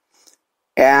symbol.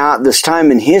 At this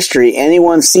time in history,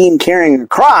 anyone seen carrying a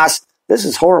cross, this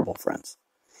is horrible, friends.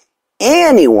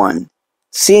 Anyone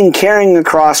seen carrying a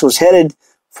cross was headed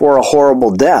for a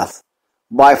horrible death,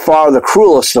 by far the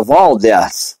cruelest of all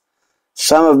deaths.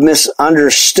 Some have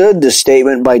misunderstood the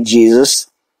statement by Jesus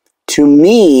to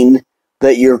mean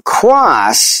that your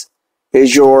cross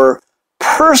is your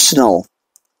personal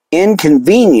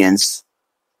inconvenience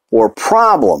or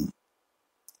problem.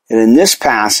 And in this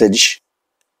passage,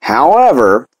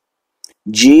 however,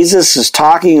 Jesus is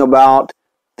talking about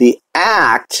the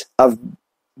act of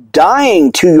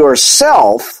dying to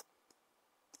yourself.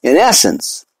 In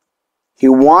essence, he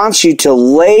wants you to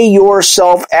lay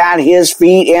yourself at his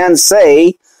feet and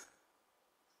say,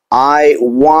 I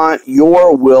want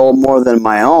your will more than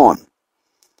my own.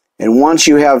 And once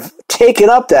you have taken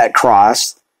up that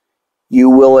cross, you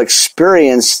will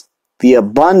experience the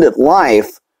abundant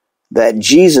life that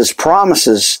Jesus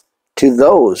promises to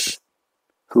those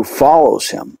who follows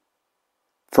him.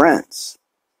 Friends,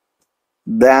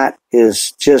 that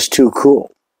is just too cool.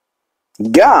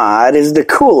 God is the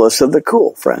coolest of the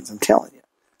cool, friends, I'm telling you.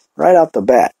 Right off the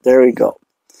bat. There we go.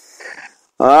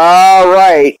 All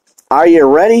right. Are you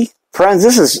ready? Friends,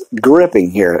 this is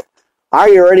gripping here. Are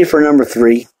you ready for number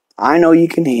 3? I know you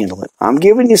can handle it. I'm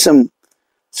giving you some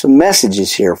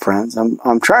messages here, friends.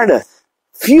 I'm trying to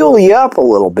fuel you up a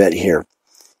little bit here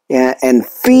and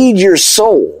feed your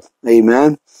soul.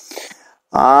 Amen.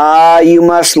 You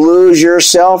must lose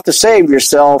yourself to save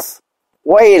yourself.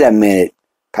 Wait a minute,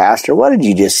 Pastor. What did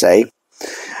you just say?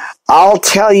 I'll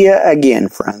tell you again,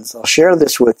 friends. I'll share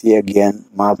this with you again,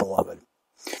 my beloved.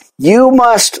 You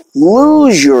must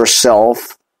lose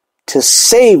yourself to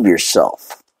save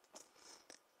yourself.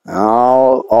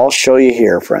 I'll show you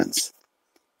here, friends.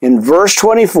 In verse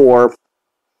 24,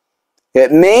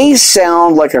 it may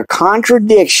sound like a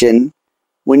contradiction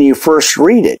when you first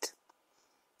read it.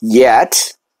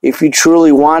 Yet, if you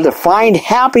truly want to find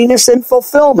happiness and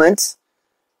fulfillment,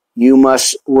 you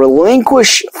must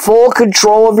relinquish full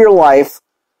control of your life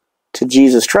to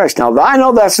Jesus Christ. Now, I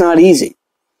know that's not easy.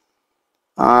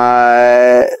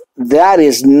 That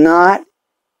is not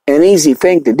an easy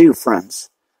thing to do, friends.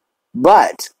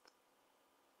 But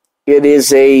it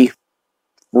is a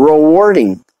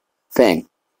rewarding thing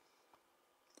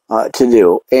to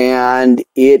do. And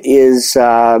it is,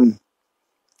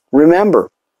 remember,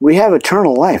 we have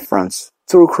eternal life, friends,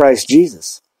 through Christ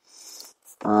Jesus.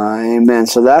 Amen.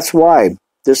 So that's why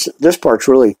this part's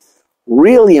really,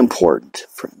 really important,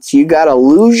 friends. You got to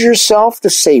lose yourself to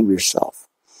save yourself.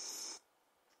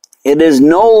 It is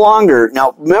no longer,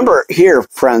 now remember here,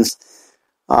 friends,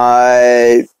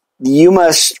 you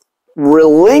must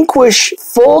relinquish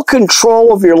full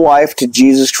control of your life to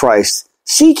Jesus Christ.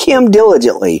 Seek Him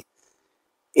diligently.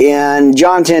 In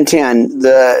John 10:10,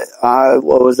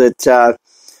 what was it?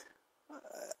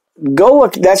 Go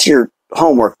look, that's your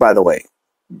homework, by the way.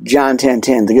 John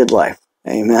 10:10, the good life.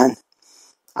 Amen.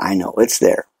 I know, it's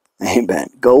there. Amen.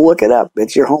 Go look it up.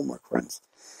 It's your homework, friends.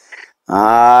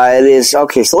 It is,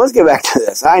 okay, so let's get back to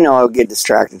this. I know I'll get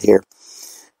distracted here.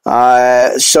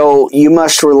 So you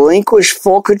must relinquish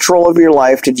full control of your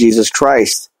life to Jesus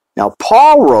Christ. Now,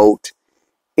 Paul wrote,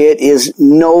 it is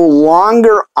no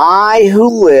longer I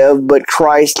who live, but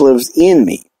Christ lives in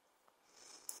me.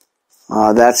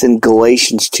 That's in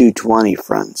Galatians 2:20,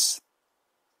 friends.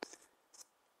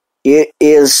 It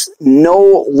is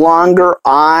no longer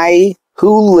I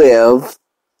who live,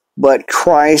 but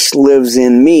Christ lives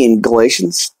in me, in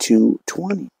Galatians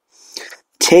 2:20.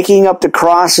 Taking up the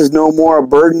cross is no more a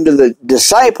burden to the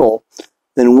disciple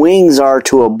than wings are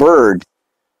to a bird.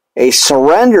 A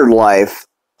surrendered life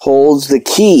holds the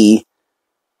key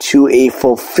to a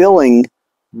fulfilling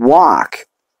walk.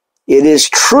 It is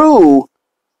true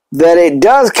that it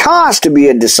does cost to be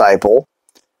a disciple,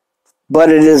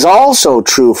 but it is also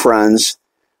true, friends,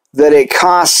 that it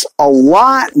costs a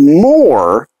lot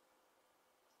more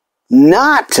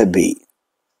not to be.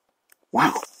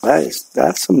 Wow,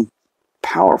 that's some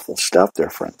powerful stuff there,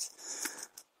 friends.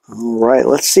 All right,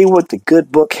 let's see what the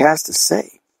good book has to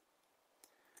say.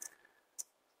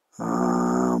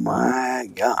 Oh my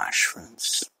gosh,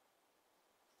 friends.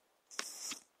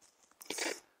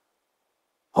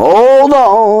 Hold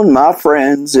on, my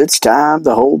friends. It's time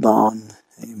to hold on.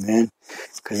 Amen.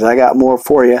 Because I got more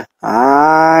for you.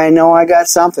 I know I got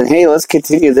something. Hey, let's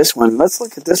continue this one. Let's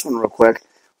look at this one real quick.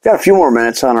 We've got a few more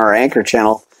minutes on our Anchor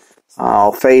channel.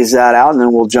 I'll phase that out, and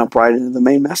then we'll jump right into the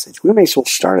main message. We may as well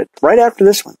start it right after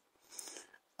this one.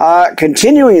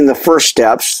 Continuing the first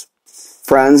steps,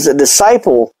 friends, a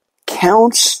disciple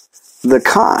counts the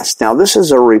cost. Now, this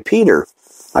is a repeater.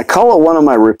 I call it one of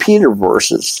my repeater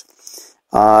verses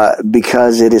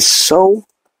because it is so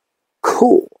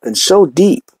cool and so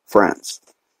deep, friends.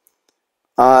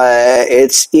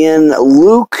 It's in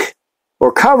Luke,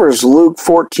 or covers Luke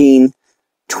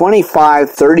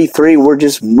 14:25-33. We're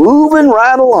just moving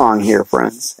right along here,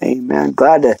 friends. Amen.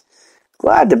 Glad to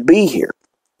be here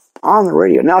on the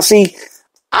radio. Now, see,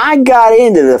 I got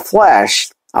into the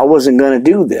flesh. I wasn't going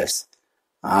to do this.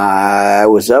 I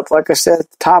was up, like I said,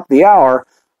 at the top of the hour.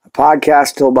 I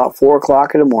podcast till about 4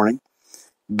 o'clock in the morning.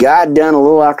 Got done a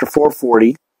little after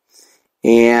 4:40.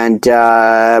 And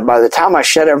by the time I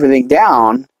shut everything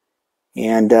down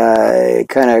and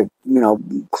kind of,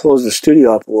 closed the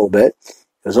studio up a little bit,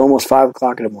 it was almost 5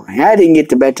 o'clock in the morning. I didn't get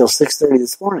to bed till 6:30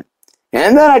 this morning.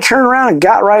 And then I turned around and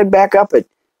got right back up at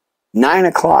 9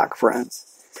 o'clock, friends.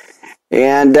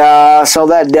 And so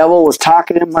that devil was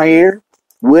talking in my ear,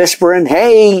 whispering,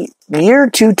 hey, you're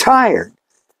too tired.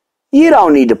 You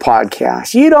don't need to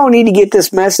podcast. You don't need to get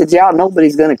this message out.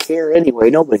 Nobody's going to care anyway.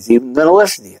 Nobody's even going to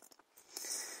listen to you.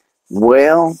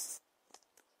 Well,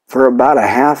 for about a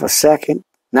half a second,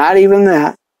 not even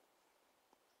that,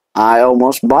 I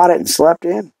almost bought it and slept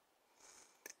in.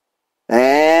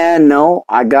 And no,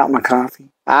 I got my coffee.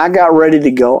 I got ready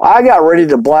to go. I got ready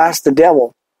to blast the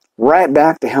devil right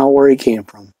back to hell where he came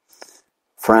from,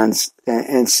 friends.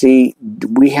 And see,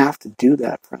 we have to do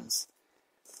that, friends.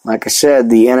 Like I said,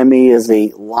 the enemy is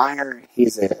a liar.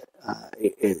 He's a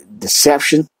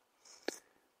deception.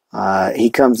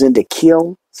 He comes in to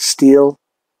kill, steal,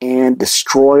 and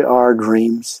destroy our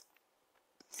dreams.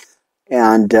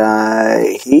 And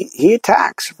he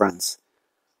attacks, friends.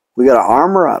 We got to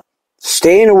armor up.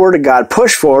 Stay in the Word of God.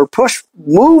 Push forward.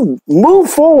 Move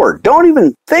forward. Don't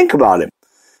even think about it.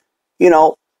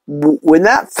 When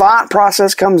that thought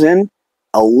process comes in,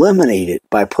 eliminate it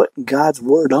by putting God's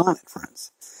Word on it,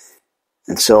 friends.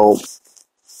 And so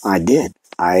I did.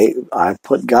 I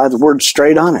put God's Word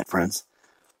straight on it, friends.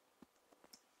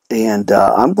 And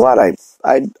I'm glad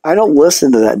I don't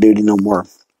listen to that dude no more.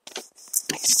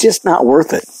 He's just not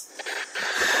worth it.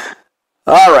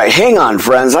 All right, hang on,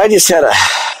 friends. I just had a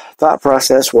thought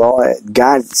process. Well,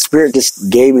 God's Spirit just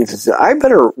gave me this. I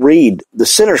better read the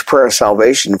Sinner's Prayer of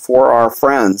Salvation for our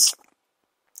friends,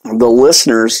 the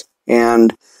listeners,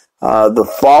 and the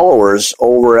followers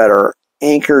over at our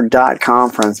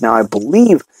Anchor.com, friends. Now, I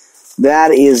believe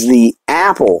that is the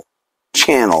Apple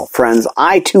channel, friends.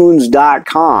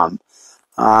 iTunes.com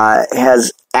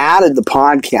has added the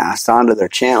podcast onto their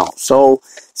channel. So,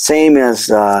 same as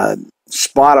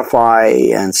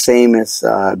Spotify and same as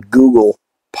Google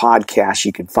Podcasts.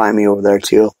 You can find me over there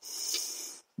too.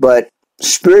 But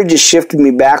Spirit just shifted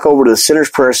me back over to the sinner's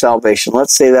prayer of salvation.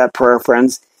 Let's say that prayer,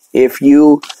 friends. If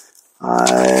you want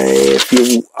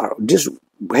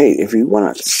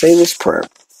to say this prayer,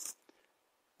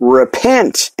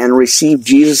 repent and receive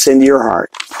Jesus into your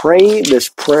heart. Pray this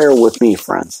prayer with me,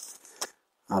 friends.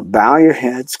 Bow your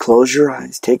heads, close your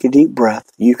eyes, take a deep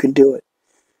breath. You can do it.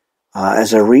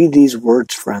 As I read these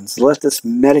words, friends, let this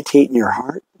meditate in your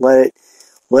heart. Let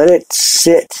it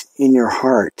sit in your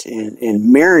heart and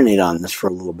marinate on this for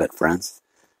a little bit, friends.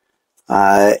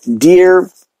 Dear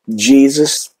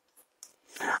Jesus,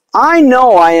 I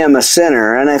know I am a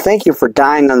sinner, and I thank you for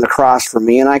dying on the cross for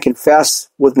me, and I confess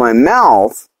with my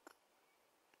mouth,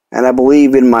 and I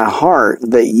believe in my heart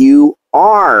that you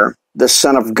are the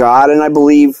Son of God, and I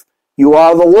believe you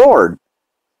are the Lord,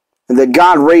 and that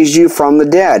God raised you from the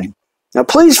dead. Now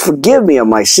please forgive me of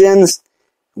my sins,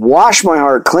 wash my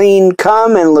heart clean,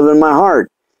 come and live in my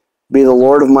heart. Be the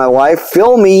Lord of my life,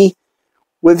 fill me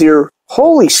with your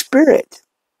Holy Spirit.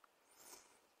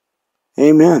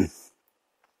 Amen.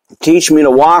 Teach me to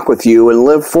walk with you and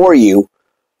live for you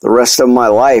the rest of my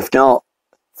life. Now,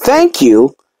 thank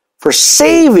you for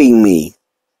saving me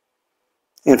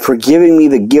and for giving me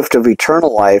the gift of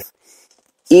eternal life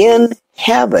in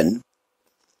heaven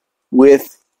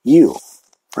with you.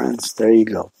 Friends, there you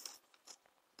go.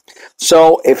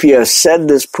 So, if you have said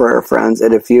this prayer, friends,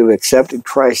 and if you have accepted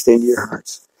Christ into your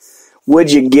hearts,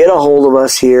 would you get a hold of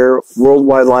us here,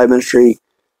 Worldwide Live Ministry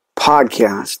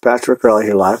Podcast, Pastor Rick Riley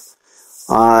here live.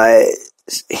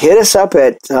 Hit us up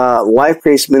at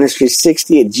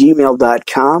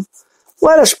lifegraceministry60@gmail.com.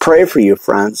 Let us pray for you,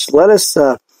 friends. Let us,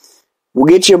 we'll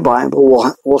get you a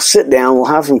Bible. We'll sit down. We'll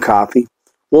have some coffee.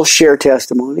 We'll share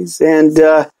testimonies. And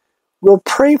we'll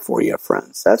pray for you,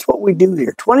 friends. That's what we do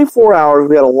here. 24 hours.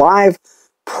 We got a live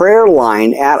prayer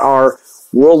line at our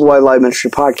Worldwide Live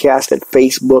Ministry Podcast at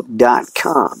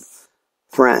facebook.com,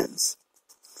 friends.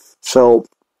 So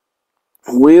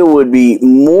we would be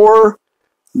more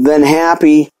than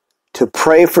happy to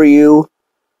pray for you.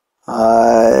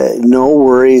 No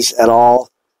worries at all.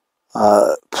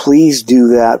 Please do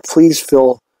that. Please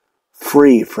feel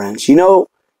free, friends. You know,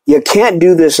 you can't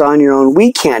do this on your own.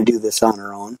 We can't do this on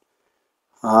our own.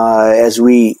 As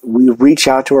we reach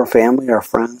out to our family, our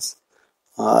friends,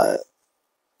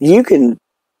 you can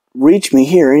reach me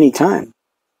here anytime.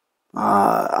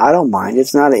 I don't mind.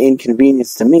 It's not an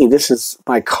inconvenience to me. This is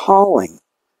my calling.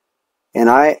 And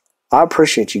I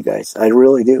appreciate you guys. I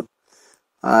really do.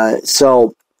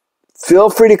 So feel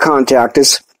free to contact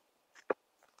us.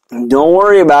 Don't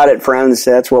worry about it, friends.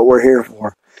 That's what we're here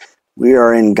for. We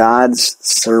are in God's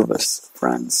service,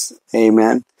 friends.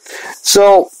 Amen.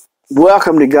 So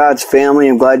welcome to God's family.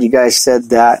 I'm glad you guys said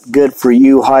that. Good for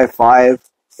you. High five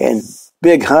and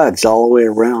big hugs all the way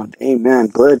around. Amen.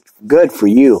 Good for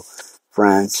you,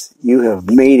 friends. You have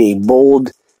made a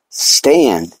bold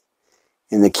stand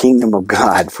in the kingdom of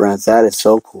God, friends. That is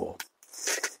so cool.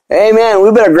 Amen.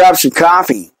 We better grab some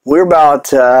coffee. We're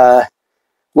about,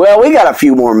 we got a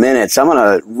few more minutes. I'm going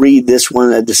to read this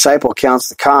one. A disciple counts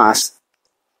the cost.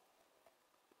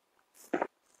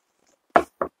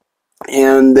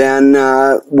 And then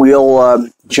we'll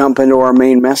jump into our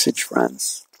main message,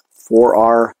 friends, for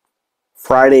our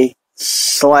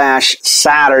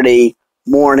Friday/Saturday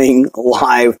morning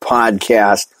live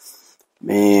podcast.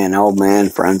 Man, oh man,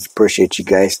 friends, appreciate you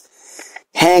guys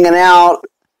hanging out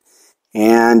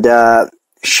and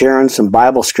sharing some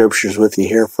Bible scriptures with you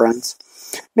here, friends.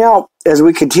 Now, as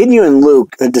we continue in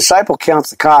Luke, a disciple counts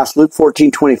the cost, Luke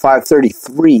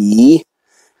 14:25-33.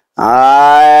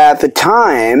 At the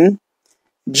time,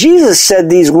 Jesus said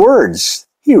these words.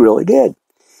 He really did.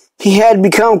 He had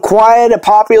become quite a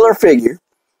popular figure.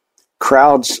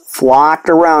 Crowds flocked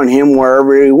around him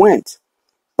wherever he went,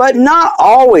 but not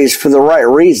always for the right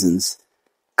reasons.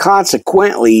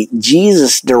 Consequently,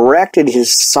 Jesus directed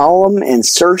his solemn and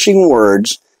searching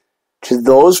words to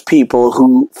those people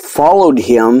who followed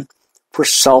him for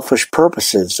selfish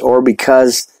purposes or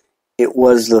because it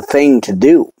was the thing to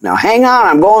do. Now, hang on,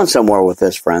 I'm going somewhere with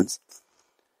this, friends.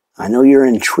 I know you're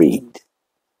intrigued.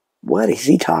 What is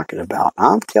he talking about?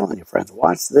 I'm telling you, friends,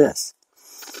 watch this.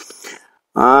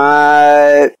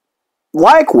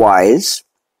 Likewise,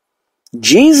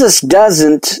 Jesus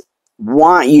doesn't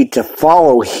want you to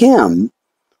follow him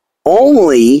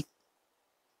only.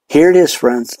 Here it is,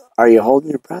 friends. Are you holding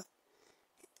your breath?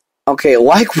 Okay,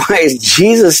 likewise,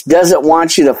 Jesus doesn't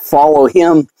want you to follow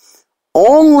him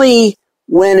only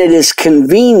when it is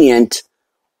convenient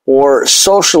or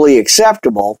socially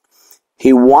acceptable.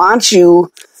 He wants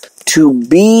you to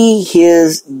be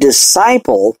his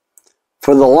disciple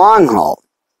for the long haul.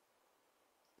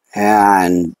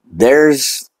 And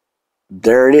there's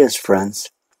There it is,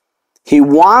 friends. He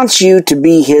wants you to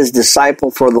be his disciple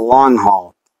for the long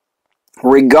haul,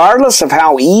 regardless of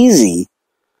how easy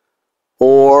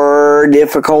or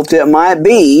difficult it might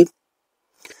be.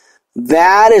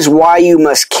 That is why you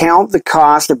must count the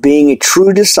cost of being a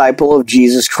true disciple of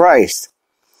Jesus Christ.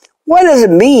 What does it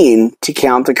mean to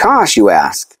count the cost, you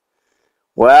ask?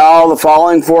 Well, the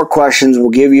following 4 questions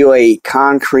will give you a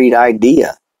concrete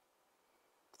idea.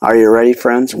 Are you ready,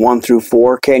 friends? 1 through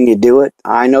 4. Can you do it?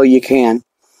 I know you can.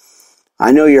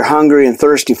 I know you're hungry and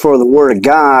thirsty for the Word of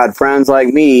God. Friends like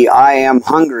me, I am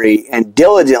hungry and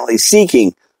diligently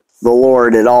seeking the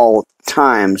Lord at all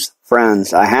times.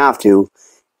 Friends, I have to.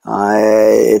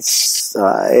 It's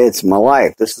my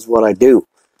life. This is what I do.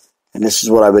 And this is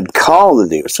what I've been called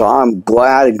to do. So I'm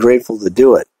glad and grateful to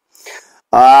do it.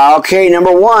 Okay,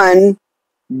 number 1.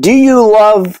 Do you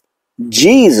love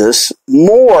Jesus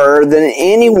more than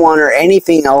anyone or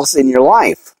anything else in your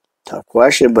life? Tough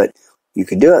question, but you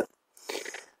can do it.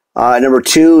 Number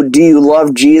 2, do you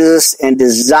love Jesus and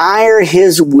desire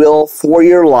his will for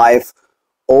your life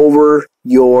over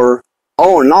your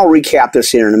own? And I'll recap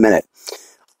this here in a minute.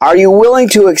 Are you willing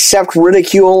to accept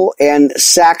ridicule and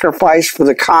sacrifice for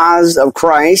the cause of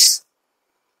Christ?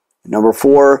 Number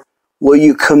 4, will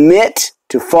you commit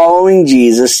to following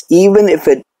Jesus even if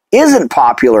it isn't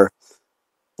popular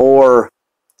or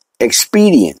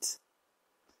expedient?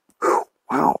 Whew,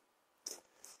 wow.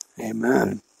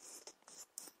 Amen.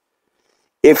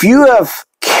 If you have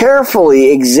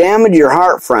carefully examined your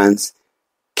heart, friends,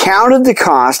 counted the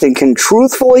cost, and can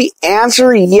truthfully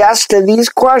answer yes to these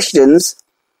questions,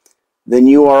 then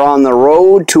you are on the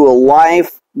road to a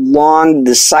lifelong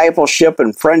discipleship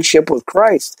and friendship with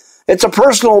Christ. It's a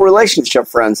personal relationship,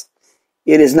 friends.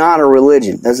 It is not a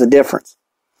religion. There's a difference.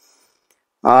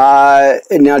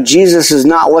 Now, Jesus is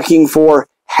not looking for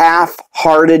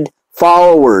half-hearted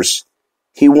followers.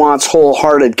 He wants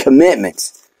wholehearted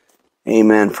commitments.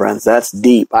 Amen, friends. That's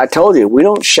deep. I told you, we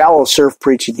don't shallow surf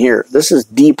preaching here. This is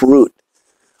deep root.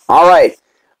 All right.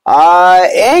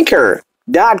 Anchor.com.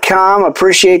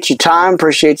 Appreciate your time.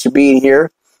 Appreciate you being here.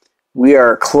 We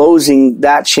are closing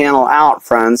that channel out,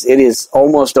 friends. It is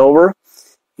almost over.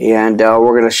 And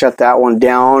we're going to shut that one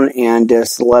down and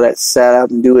just let it set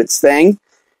up and do its thing.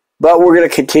 But we're going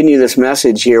to continue this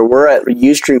message here. We're at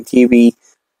Ustream TV,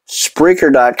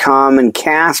 Spreaker.com, and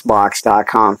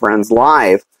Castbox.com, friends,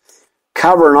 live.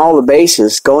 Covering all the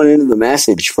bases, going into the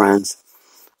message, friends.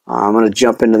 I'm going to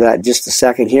jump into that in just a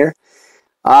second here.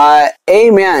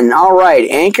 Amen. All right,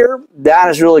 Anchor, that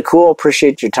is really cool.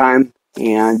 Appreciate your time,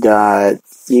 and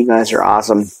you guys are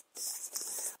awesome.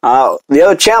 The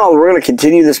other channel, we're going to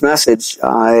continue this message.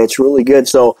 It's really good.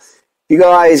 So if you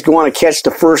guys want to catch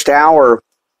the first hour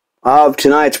of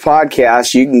tonight's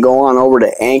podcast, you can go on over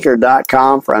to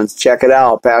Anchor.com, friends. Check it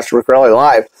out. Pastor Rick Riley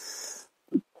Live.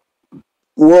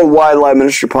 Worldwide Live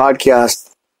Ministry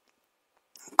Podcast.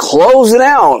 Close it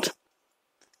out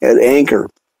at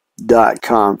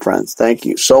Anchor.com, friends. Thank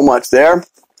you so much there.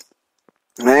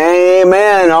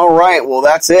 Amen. All right. Well,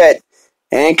 that's it.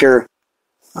 Anchor.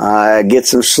 Get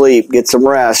some sleep. Get some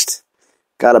rest.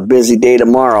 Got a busy day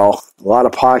tomorrow. A lot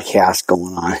of podcasts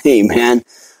going on. Amen.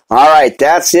 All right.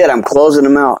 That's it. I'm closing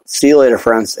them out. See you later,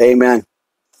 friends. Amen.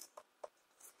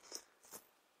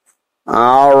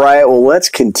 All right, well, let's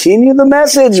continue the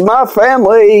message, my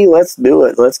family. Let's do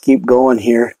it. Let's keep going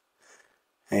here.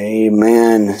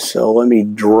 Amen. So let me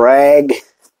drag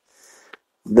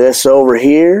this over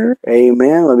here.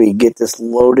 Amen. Let me get this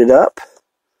loaded up.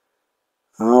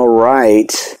 All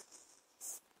right.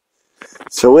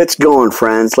 So it's going,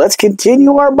 friends. Let's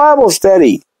continue our Bible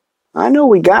study. I know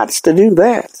we got to do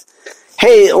that.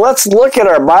 Hey, let's look at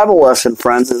our Bible lesson,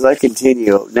 friends, as I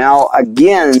continue. Now,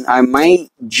 again, I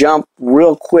might jump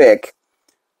real quick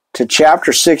to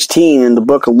chapter 16 in the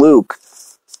book of Luke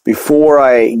before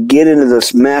I get into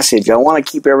this message. I want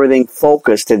to keep everything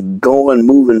focused and going,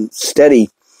 moving steady.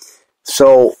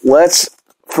 So let's,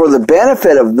 for the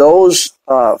benefit of those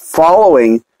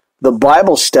following the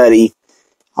Bible study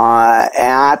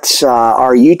at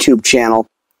our YouTube channel,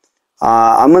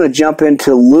 I'm going to jump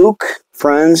into Luke.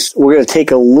 Friends, we're going to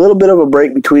take a little bit of a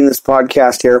break between this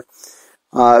podcast here,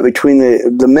 between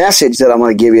the message that I'm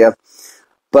going to give you.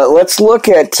 But let's look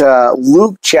at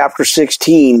Luke chapter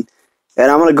 16,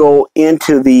 and I'm going to go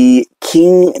into the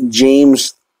King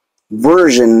James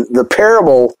Version, the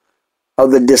parable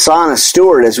of the dishonest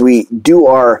steward, as we do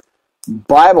our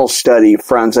Bible study,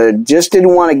 friends. I just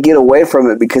didn't want to get away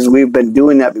from it because we've been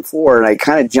doing that before, and I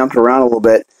kind of jumped around a little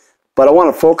bit. But I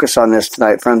want to focus on this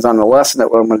tonight, friends, on the lesson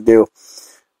that I'm going to do.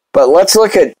 But let's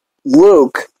look at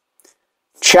Luke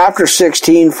chapter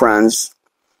 16, friends.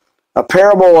 a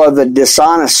parable of the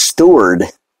dishonest steward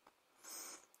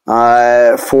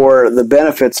for the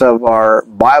benefits of our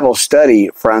Bible study,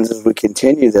 friends, as we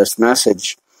continue this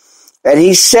message. And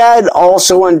he said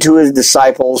also unto his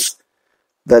disciples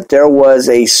that there was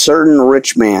a certain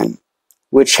rich man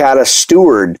which had a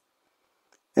steward,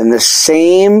 and the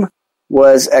same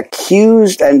was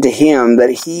accused unto him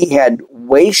that he had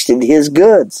wasted his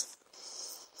goods.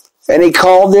 And he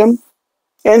called him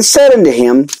and said unto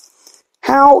him,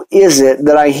 How is it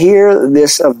that I hear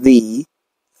this of thee?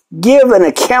 Give an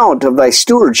account of thy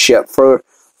stewardship, for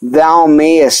thou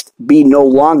mayest be no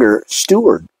longer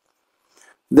steward.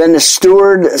 Then the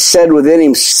steward said within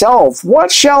himself,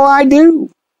 What shall I do?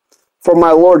 For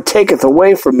my Lord taketh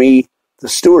away from me the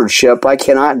stewardship. I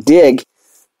cannot dig.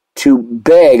 To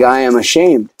beg, I am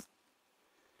ashamed.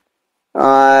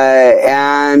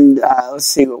 Let's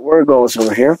see what word goes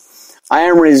over here. I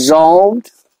am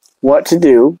resolved what to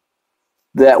do,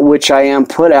 that which I am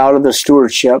put out of the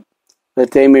stewardship,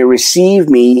 that they may receive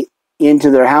me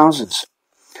into their houses.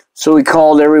 So he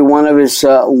called every one of his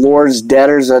Lord's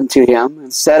debtors unto him,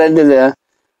 and said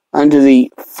unto the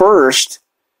first,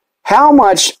 How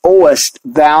much owest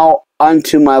thou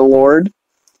unto my Lord?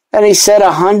 And he said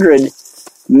 100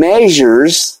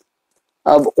 measures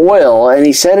of oil. And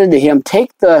he said unto him,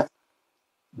 Take the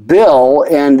bill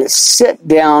and sit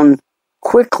down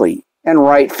quickly and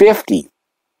write 50.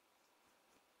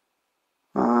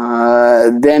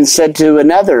 Then said to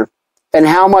another, And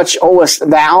how much owest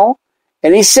thou?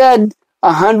 And he said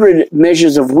 100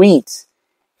 measures of wheat.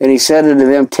 And he said unto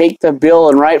them, Take the bill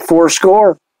and write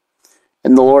 80.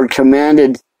 And the Lord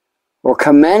commended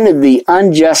the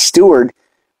unjust steward,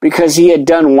 because he had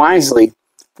done wisely.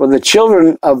 For the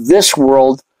children of this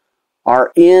world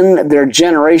are in their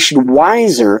generation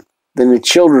wiser than the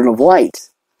children of light.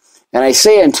 And I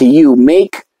say unto you,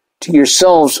 make to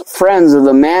yourselves friends of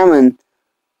the mammon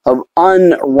of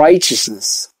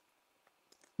unrighteousness,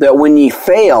 that when ye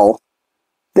fail,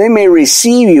 they may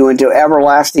receive you into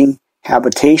everlasting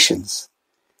habitations.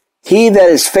 He that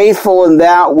is faithful in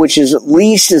that which is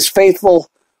least is faithful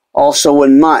also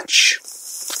in much.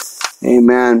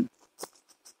 Amen.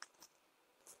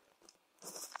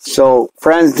 So,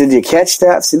 friends, did you catch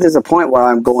that? See, there's a point where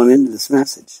I'm going into this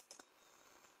message.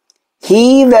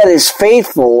 He that is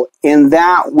faithful in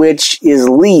that which is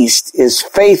least is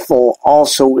faithful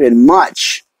also in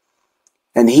much.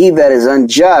 And he that is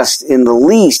unjust in the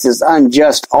least is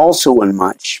unjust also in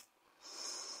much.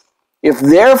 If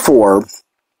therefore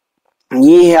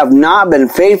ye have not been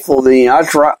faithful to the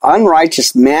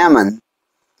unrighteous mammon,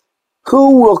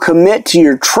 who will commit to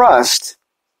your trust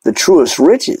the truest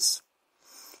riches?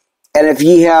 And if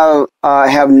ye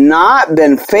have not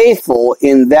been faithful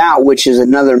in that which is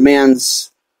another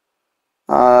man's,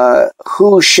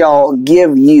 who shall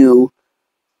give you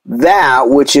that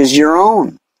which is your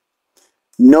own?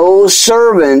 No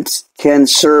servant can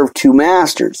serve two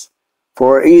masters,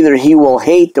 for either he will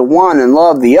hate the one and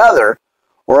love the other,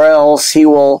 or else he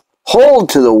will hold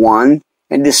to the one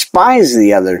and despise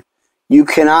the other. You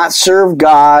cannot serve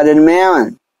God and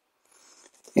mammon.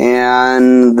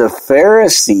 And the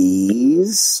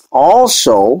Pharisees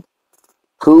also,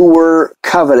 who were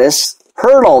covetous,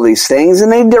 heard all these things, and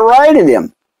they derided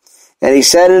him. And he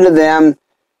said unto them,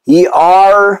 Ye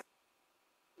are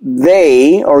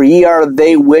they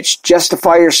which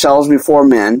justify yourselves before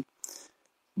men,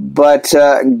 but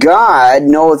God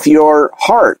knoweth your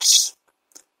hearts.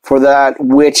 For that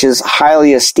which is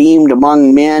highly esteemed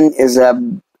among men is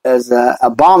an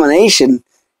abomination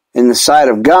in the sight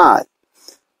of God.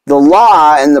 The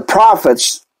law and the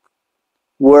prophets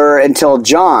were until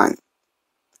John.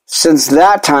 Since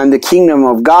that time the kingdom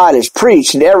of God is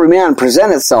preached, and every man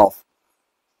present itself,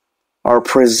 or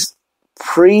precept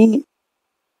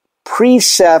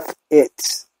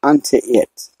it unto it.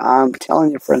 I'm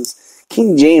telling you, friends,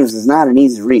 King James is not an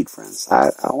easy read, friends. I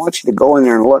want you to go in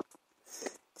there and look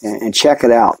and check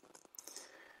it out.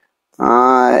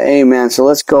 Amen. So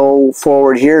let's go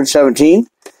forward here in 17.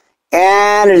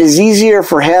 And it is easier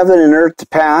for heaven and earth to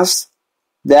pass,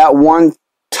 that one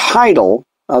title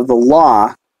of the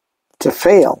law to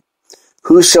fail.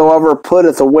 Whosoever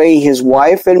putteth away his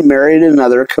wife and married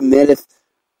another committeth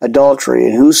adultery.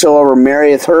 And whosoever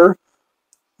marrieth her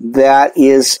that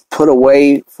is put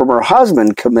away from her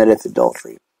husband committeth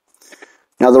adultery.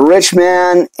 Now the rich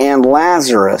man and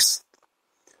Lazarus.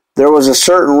 There was a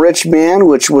certain rich man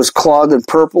which was clothed in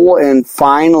purple and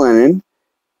fine linen,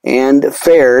 and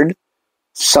fared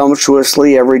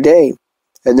sumptuously every day.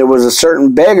 And there was a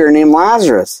certain beggar named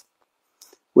Lazarus,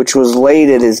 which was laid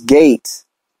at his gate,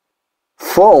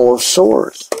 full of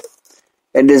sores,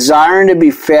 and desiring to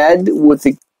be fed with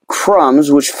the crumbs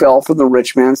which fell from the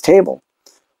rich man's table.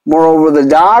 Moreover, the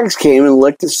dogs came and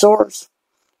licked his sores.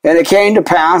 And it came to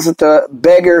pass that the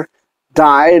beggar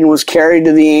died and was carried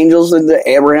to the angels into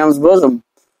Abraham's bosom.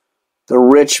 The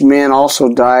rich man also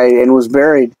died and was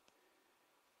buried.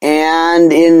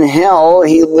 And in hell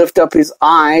he lift up his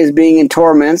eyes, being in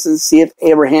torments, and seeth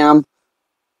Abraham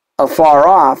afar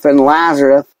off, and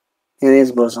Lazarus in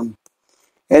his bosom.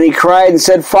 And he cried and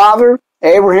said, Father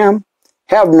Abraham,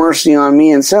 have mercy on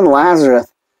me, and send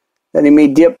Lazarus, that he may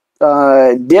dip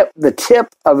the tip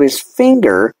of his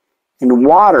finger in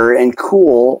water and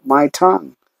cool my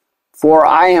tongue, for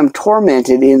I am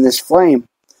tormented in this flame.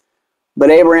 But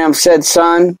Abraham said,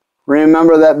 Son,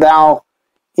 remember that thou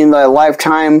in thy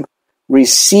lifetime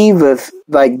receiveth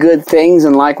thy good things,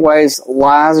 and likewise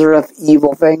Lazarus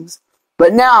evil things.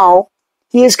 But now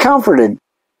he is comforted,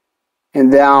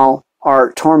 and thou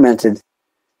art tormented.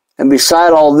 And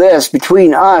beside all this,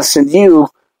 between us and you,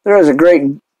 there is a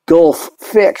great gulf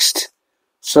fixed,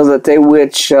 so that they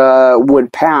which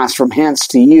would pass from hence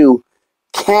to you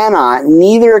cannot,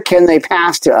 neither can they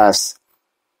pass to us.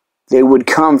 They would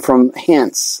come from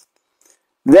hence.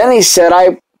 Then he said,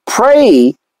 I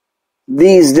pray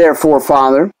these therefore,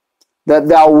 Father, that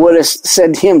thou wouldest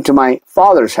send him to my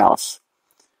father's house.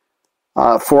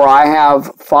 For I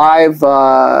have 5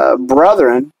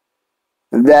 brethren,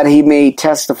 that he may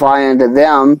testify unto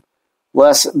them,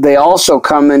 lest they also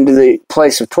come into the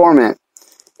place of torment.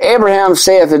 Abraham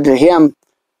saith unto him,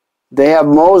 They have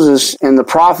Moses and the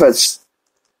prophets.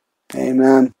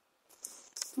 Amen.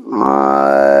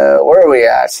 Where are we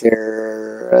at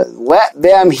here? Let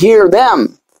them hear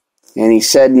them. And he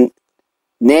said,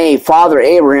 Nay, Father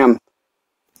Abraham.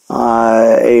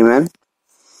 Amen.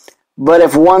 But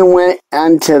if one went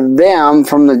unto them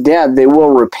from the dead, they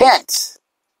will repent.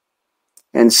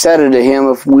 And said unto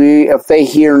him, If they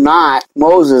hear not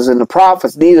Moses and the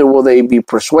prophets, neither will they be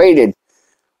persuaded,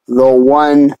 though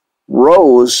one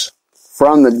rose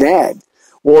from the dead.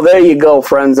 Well, there you go,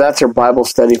 friends. That's our Bible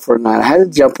study for tonight. I had to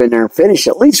jump in there and finish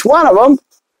at least one of them.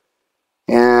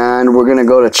 And we're going to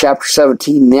go to chapter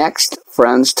 17 next,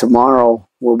 friends. Tomorrow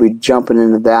we'll be jumping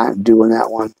into that and doing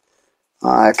that one.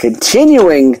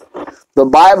 Continuing the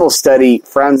Bible study,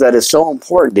 friends, that is so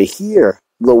important to hear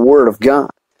the Word of God.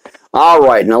 All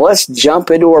right, now let's jump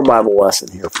into our Bible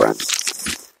lesson here,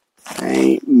 friends.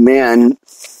 Amen.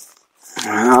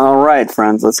 All right,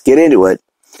 friends, let's get into it.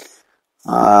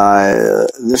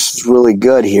 This is really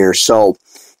good here. So,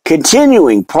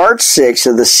 continuing part 6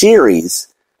 of the series,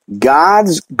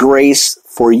 God's Grace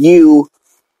for You,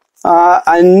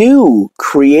 a new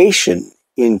creation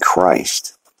in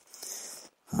Christ.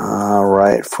 All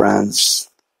right, friends.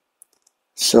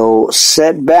 So,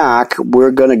 sit back.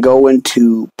 We're going to go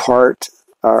into part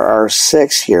our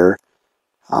 6 here,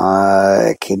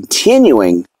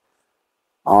 continuing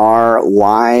our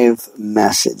live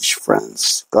message,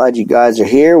 friends. Glad you guys are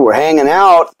here. We're hanging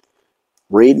out,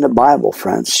 reading the Bible,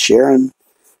 friends, sharing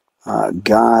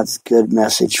God's good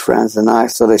message, friends. And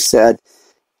that's what I said.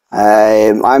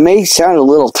 I may sound a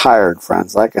little tired,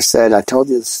 friends. Like I said, I told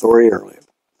you the story earlier.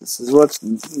 This is what's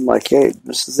like, hey,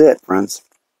 this is it, friends.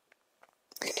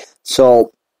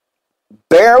 So,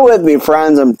 bear with me,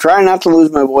 friends. I'm trying not to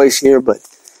lose my voice here, but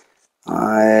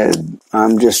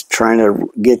I'm just trying to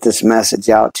get this message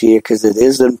out to you because it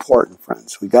is important,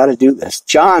 friends. We got to do this.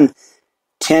 John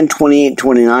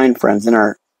 10:28-29, friends, in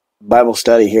our Bible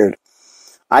study here.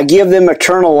 I give them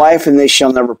eternal life, and they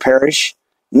shall never perish.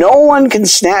 No one can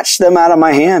snatch them out of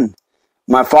my hand.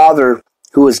 My Father,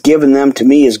 who has given them to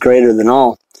me, is greater than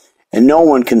all, and no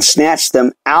one can snatch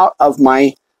them out of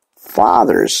my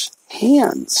Father's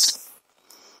hands.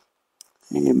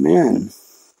 Amen.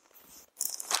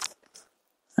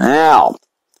 Now,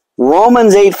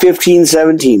 Romans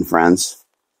 8:15-17, friends.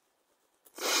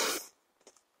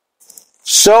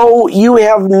 So you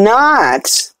have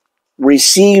not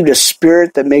received a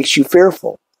spirit that makes you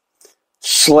fearful,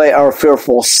 or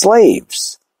fearful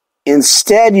slaves.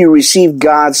 Instead, you received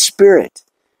God's Spirit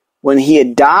when He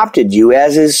adopted you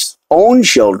as His own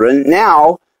children.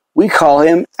 Now we call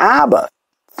Him Abba,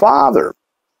 Father.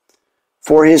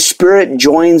 For His Spirit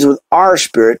joins with our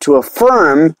spirit to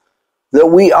affirm that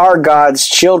we are God's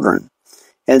children.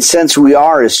 And since we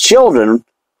are His children,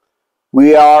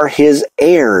 we are His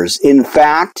heirs. In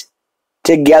fact,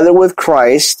 together with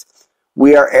Christ,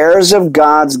 we are heirs of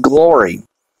God's glory.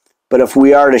 But if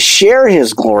we are to share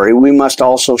His glory, we must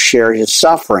also share His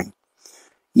suffering.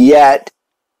 Yet,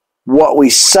 what we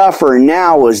suffer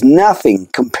now is nothing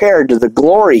compared to the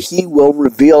glory He will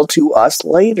reveal to us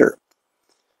later.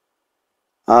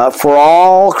 For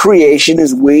all creation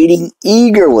is waiting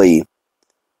eagerly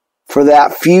for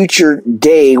that future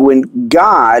day when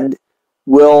God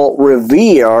will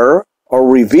reveal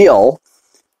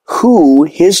who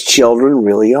his children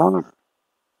really are.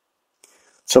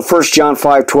 So 1 John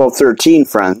 5:12-13,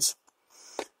 friends.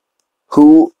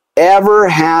 Whoever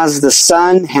has the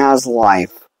Son has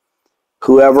life.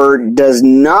 Whoever does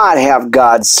not have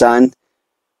God's Son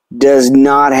does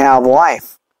not have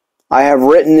life. I have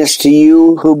written this to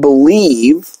you who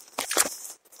believe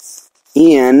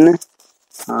in,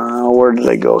 where did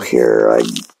I go here? I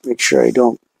make sure I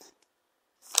don't.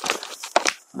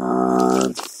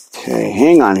 Okay,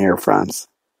 hang on here, friends.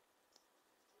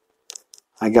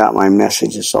 I got my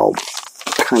messages all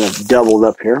kind of doubled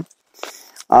up here.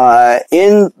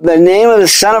 In the name of the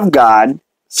Son of God,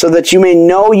 so that you may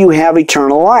know you have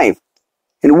eternal life.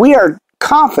 And we are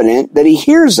confident that he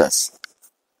hears us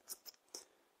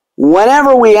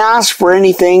whenever we ask for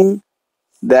anything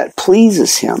that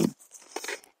pleases him.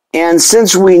 And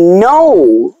since we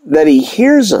know that he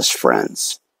hears us,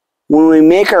 friends, when we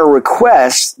make our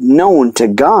requests known to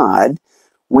God,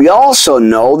 we also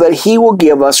know that he will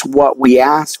give us what we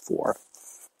ask for.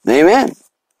 Amen.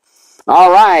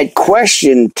 All right,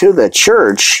 question to the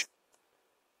church.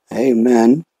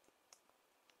 Amen.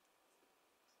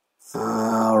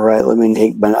 All right, let me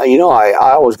take, but I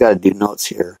always got to do notes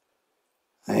here.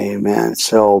 Amen.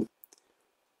 So,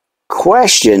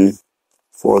 question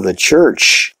for the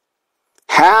church.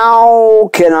 How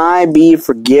can I be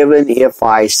forgiven if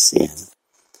I sin?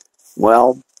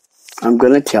 Well, I'm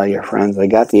going to tell you, friends. I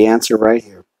got the answer right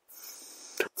here.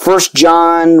 1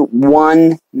 John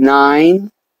 1:9.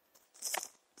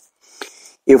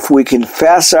 If we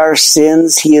confess our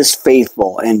sins, he is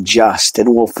faithful and just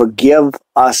and will forgive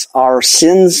us our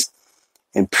sins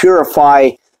and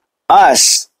purify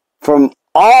us from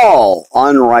all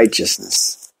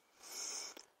unrighteousness.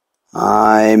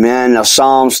 Amen. Now,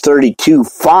 Psalms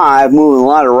 32:5, moving a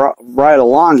lot right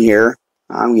along here.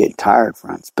 I'm getting tired,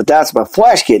 friends, but that's my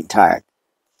flesh getting tired.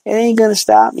 It ain't going to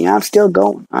stop me. I'm still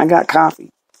going. I got coffee.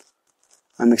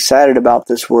 I'm excited about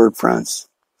this word, friends,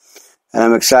 and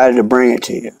I'm excited to bring it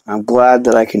to you. I'm glad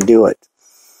that I can do it.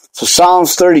 So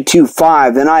Psalms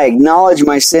 32:5, then I acknowledged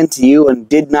my sin to you and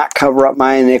did not cover up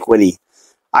my iniquity.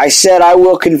 I said, I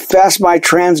will confess my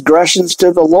transgressions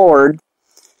to the Lord,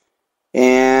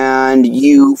 and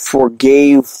you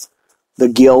forgave the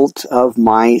guilt of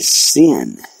my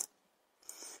sin.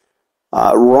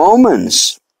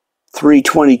 Romans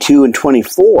 3:22 and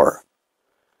 24.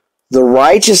 The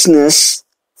righteousness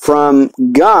from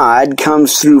God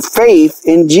comes through faith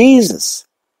in Jesus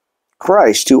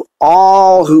Christ to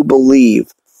all who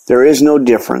believe. There is no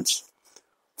difference.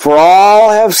 For all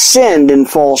have sinned and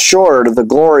fall short of the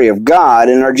glory of God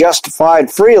and are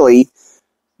justified freely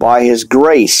by his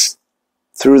grace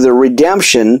through the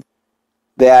redemption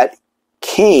that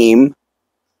came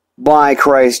by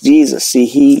Christ Jesus. See,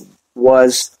 he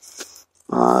was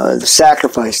the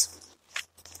sacrifice.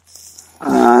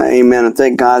 Amen. And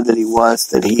thank God that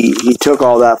he took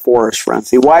all that for us, friends.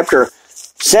 He wiped our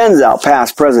sins out,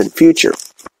 past, present, future.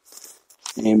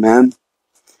 Amen.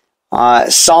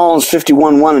 Psalms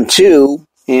 51:1 and 2,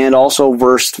 and also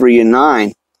verse 3 and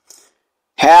 9.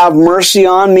 Have mercy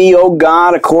on me, O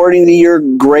God, according to your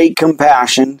great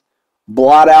compassion.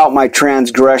 Blot out my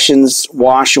transgressions,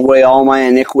 wash away all my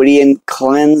iniquity, and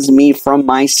cleanse me from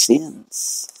my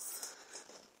sins.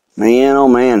 Man, oh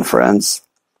man, friends.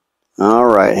 All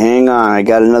right, hang on. I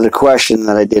got another question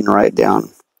that I didn't write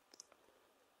down.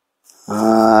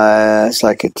 As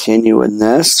I continue in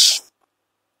this.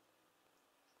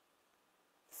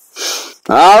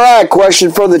 All right,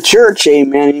 question for the church.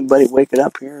 Amen. Anybody waking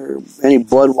up here? Any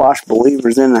blood-washed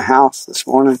believers in the house this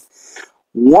morning?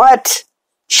 What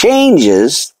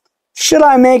changes should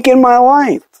I make in my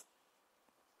life?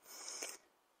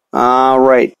 All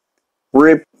right.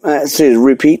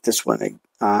 Repeat this one.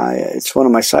 It's one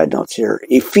of my side notes here.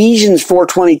 Ephesians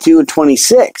 4:22 and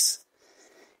 26.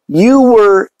 You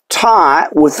were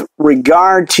taught with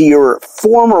regard to your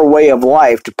former way of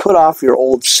life to put off your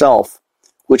old self,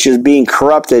 which is being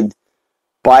corrupted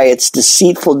by its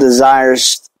deceitful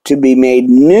desires, to be made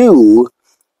new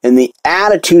in the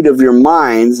attitude of your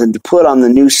minds, and to put on the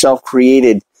new self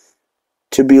created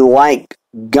to be like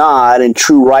God in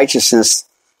true righteousness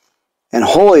and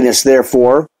holiness.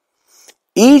 Therefore,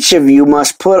 each of you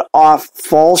must put off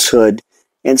falsehood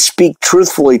and speak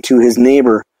truthfully to his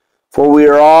neighbor, for we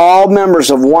are all members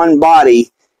of one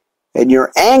body. And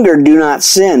your anger do not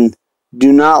sin.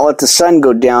 Do not let the sun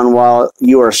go down while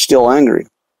you are still angry.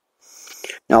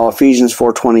 Now, Ephesians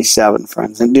 4:27,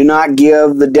 friends. And do not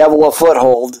give the devil a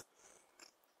foothold,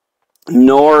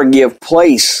 nor give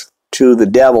place to the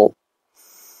devil.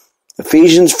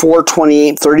 Ephesians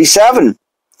 4:28-37.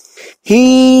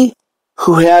 He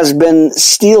who has been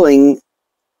stealing,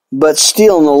 but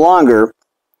steal no longer,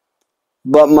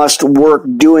 but must work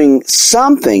doing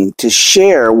something to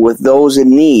share with those in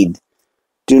need.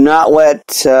 Do not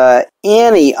let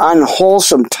any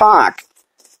unwholesome talk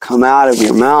come out of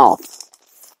your mouth,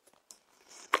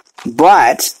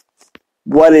 but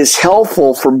what is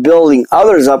helpful for building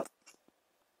others up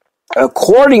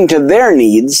according to their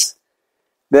needs,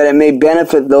 that it may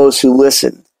benefit those who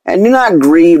listen. And do not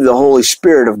grieve the Holy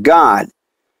Spirit of God,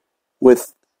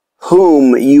 with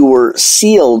whom you were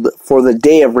sealed for the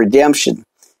day of redemption.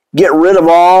 Get rid of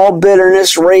all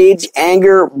bitterness, rage,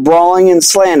 anger, brawling, and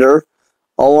slander,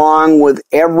 along with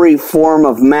every form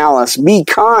of malice. Be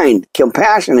kind,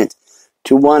 compassionate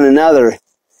to one another,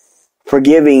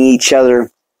 forgiving each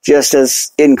other, just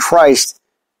as in Christ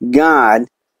God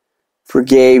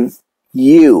forgave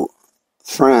you,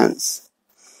 friends.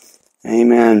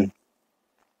 Amen.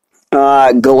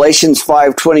 Galatians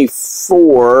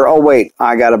 5:24. Oh, wait,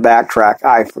 I got to backtrack.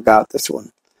 I forgot this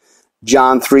one.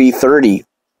 John 3:30.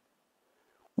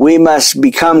 We must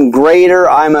become greater.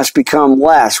 I must become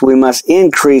less. We must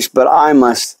increase, but I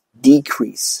must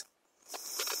decrease.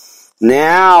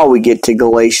 Now we get to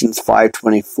Galatians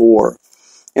 5:24.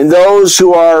 And those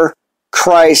who are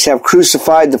Christ have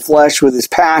crucified the flesh with his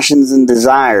passions and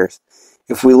desires.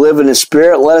 If we live in the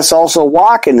Spirit, let us also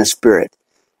walk in the Spirit.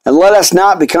 And let us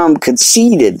not become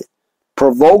conceited,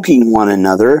 provoking one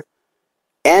another,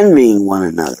 envying one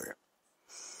another.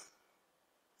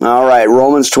 All right,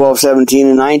 Romans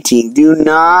 12:17-19. Do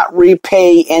not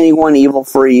repay anyone evil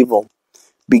for evil.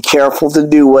 Be careful to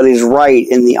do what is right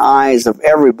in the eyes of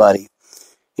everybody.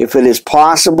 If it is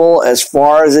possible, as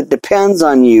far as it depends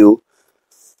on you,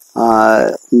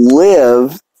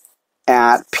 live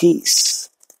at peace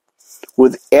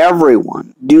with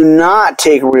everyone. Do not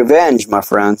take revenge, my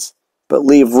friends, but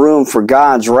leave room for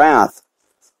God's wrath.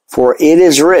 For it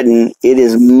is written, it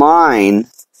is mine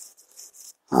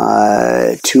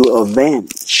to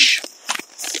avenge.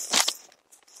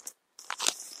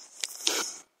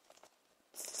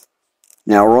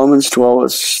 Now Romans 12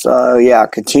 is,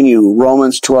 continue.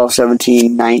 Romans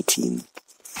 12:17-19.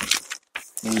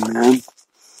 Amen.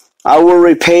 I will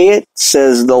repay it,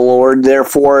 says the Lord.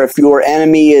 Therefore, if your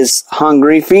enemy is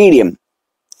hungry, feed him.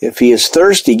 If he is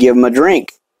thirsty, give him a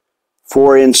drink.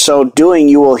 For in so doing,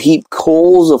 you will heap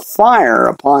coals of fire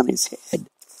upon his head.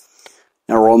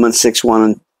 Now, Romans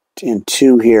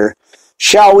 6:1-2 here.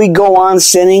 Shall we go on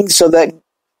sinning so that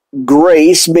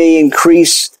grace may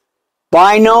increase?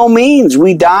 By no means.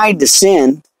 We died to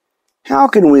sin. How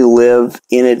can we live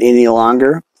in it any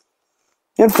longer?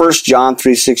 In 1 John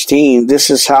 3:16, this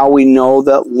is how we know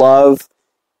that love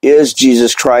is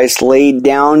Jesus Christ laid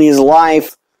down his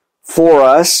life for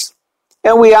us,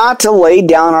 and we ought to lay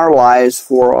down our lives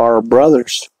for our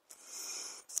brothers.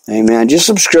 Amen. Just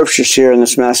some scriptures here in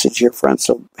this message here, friends,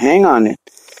 so hang on it.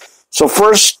 So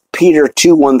 1 Peter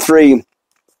 2:1-3,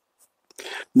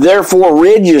 therefore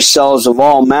rid yourselves of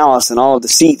all malice and all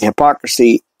deceit,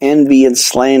 hypocrisy, envy, and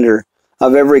slander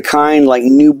of every kind. Like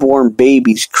newborn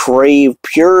babies, crave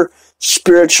pure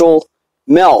spiritual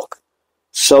milk,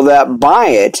 so that by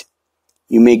it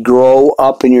you may grow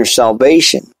up in your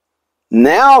salvation.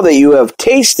 Now that you have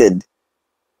tasted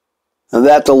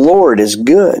that the Lord is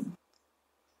good.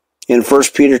 In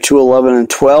 1 Peter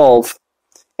 2:11-12,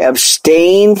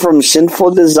 abstain from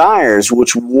sinful desires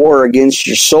which war against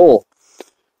your soul.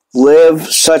 Live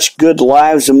such good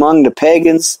lives among the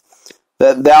pagans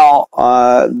that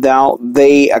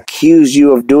they accuse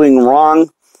you of doing wrong.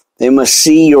 They must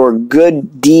see your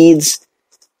good deeds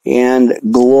and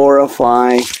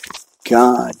glorify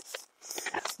God.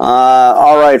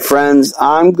 All right, friends,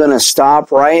 I'm going to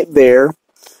stop right there.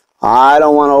 I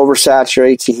don't want to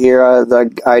oversaturate you here.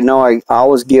 I know I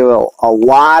always give a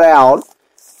lot out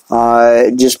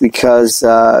just because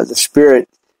the Spirit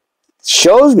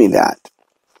shows me that.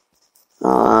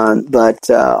 But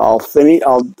I'll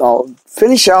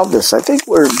finish out this. I think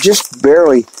we're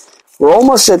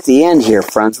almost at the end here,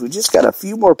 friends. We just got a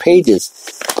few more pages,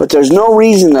 but there's no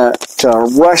reason to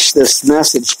rush this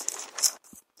message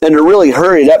and to really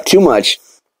hurry it up too much.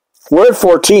 Word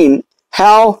 14,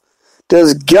 how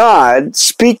does God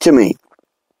speak to me?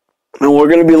 And we're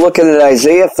going to be looking at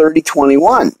Isaiah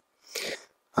 30:21.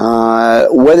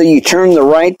 Whether you turn the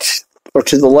right or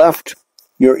to the left,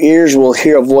 your ears will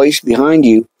hear a voice behind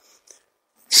you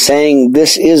saying,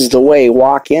 this is the way,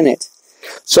 walk in it.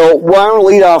 So we're going to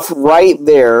lead off right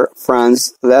there,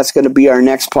 friends. That's going to be our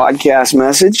next podcast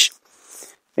message.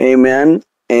 Amen.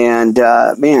 And,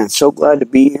 man, so glad to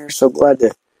be here. So glad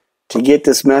to get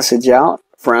this message out.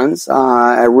 friends.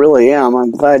 I really am.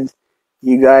 I'm glad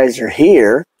you guys are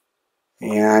here.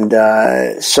 And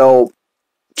so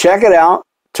check it out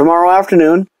tomorrow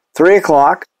afternoon, 3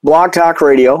 o'clock, Blog Talk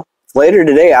Radio. Later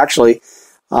today, actually.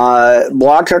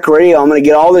 Blog Talk Radio. I'm going to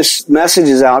get all these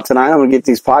messages out tonight. I'm going to get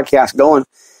these podcasts going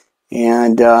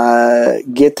and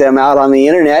get them out on the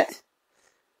internet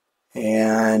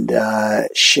and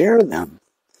share them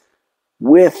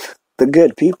with the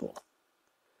good people.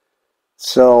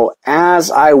 So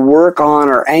as I work on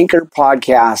our Anchor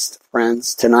podcast,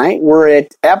 friends, tonight, we're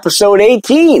at episode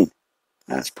 18.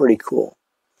 That's pretty cool.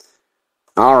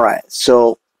 All right.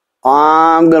 So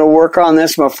I'm going to work on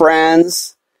this, my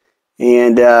friends.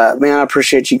 And, man, I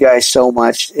appreciate you guys so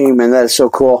much. Amen. That is so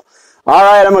cool. All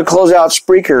right. I'm going to close out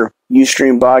Spreaker,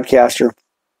 Ustream Broadcaster.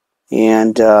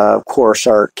 And, of course,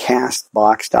 our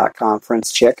Castbox.com,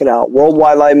 friends. Check it out.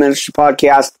 Worldwide Live Ministry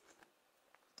Podcast.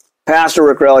 Pastor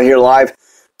Rick Rella here live,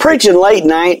 preaching late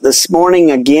night this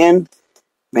morning again.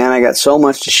 Man, I got so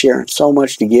much to share and so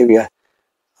much to give you.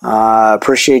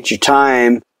 Appreciate your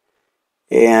time,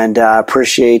 and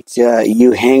appreciate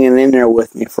you hanging in there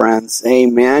with me, friends.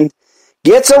 Amen.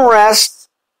 Get some rest.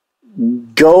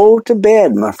 Go to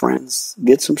bed, my friends.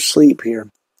 Get some sleep here.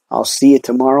 I'll see you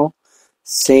tomorrow.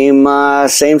 Same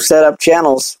setup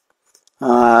channels.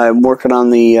 I'm working on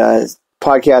the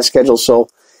podcast schedule, so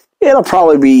it'll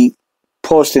probably be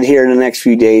posted here in the next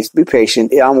few days. Be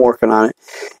patient. Yeah, I'm working on it.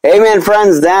 Amen,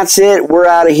 friends. That's it. We're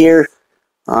out of here.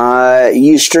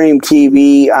 Ustream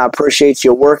TV. I appreciate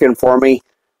you working for me.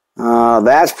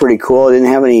 That's pretty cool. I didn't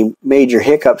have any major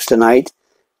hiccups tonight.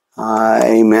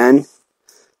 Amen.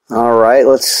 All right.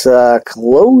 Let's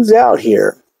close out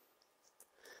here.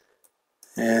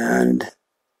 And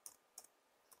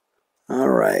all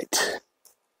right.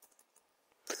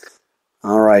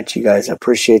 All right, you guys, I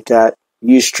appreciate that.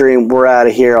 Ustream, we're out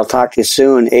of here. I'll talk to you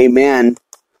soon. Amen.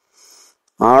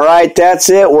 All right, that's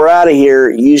it. We're out of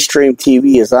here. Ustream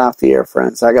TV is off the air,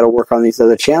 friends. I got to work on these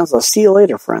other channels. I'll see you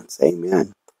later, friends.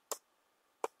 Amen.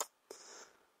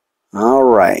 All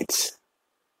right.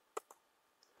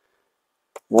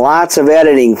 Lots of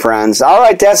editing, friends. All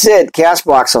right, that's it.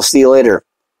 Castbox, I'll see you later.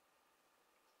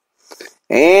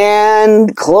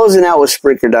 And closing out with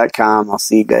Spreaker.com. I'll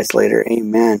see you guys later.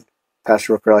 Amen.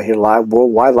 Pastor Rick Rella here live,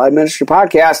 Worldwide Live Ministry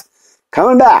Podcast.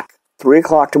 Coming back, 3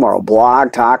 o'clock tomorrow.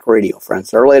 Blog Talk Radio,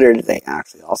 friends. Or later today,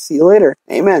 actually. I'll see you later.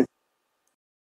 Amen.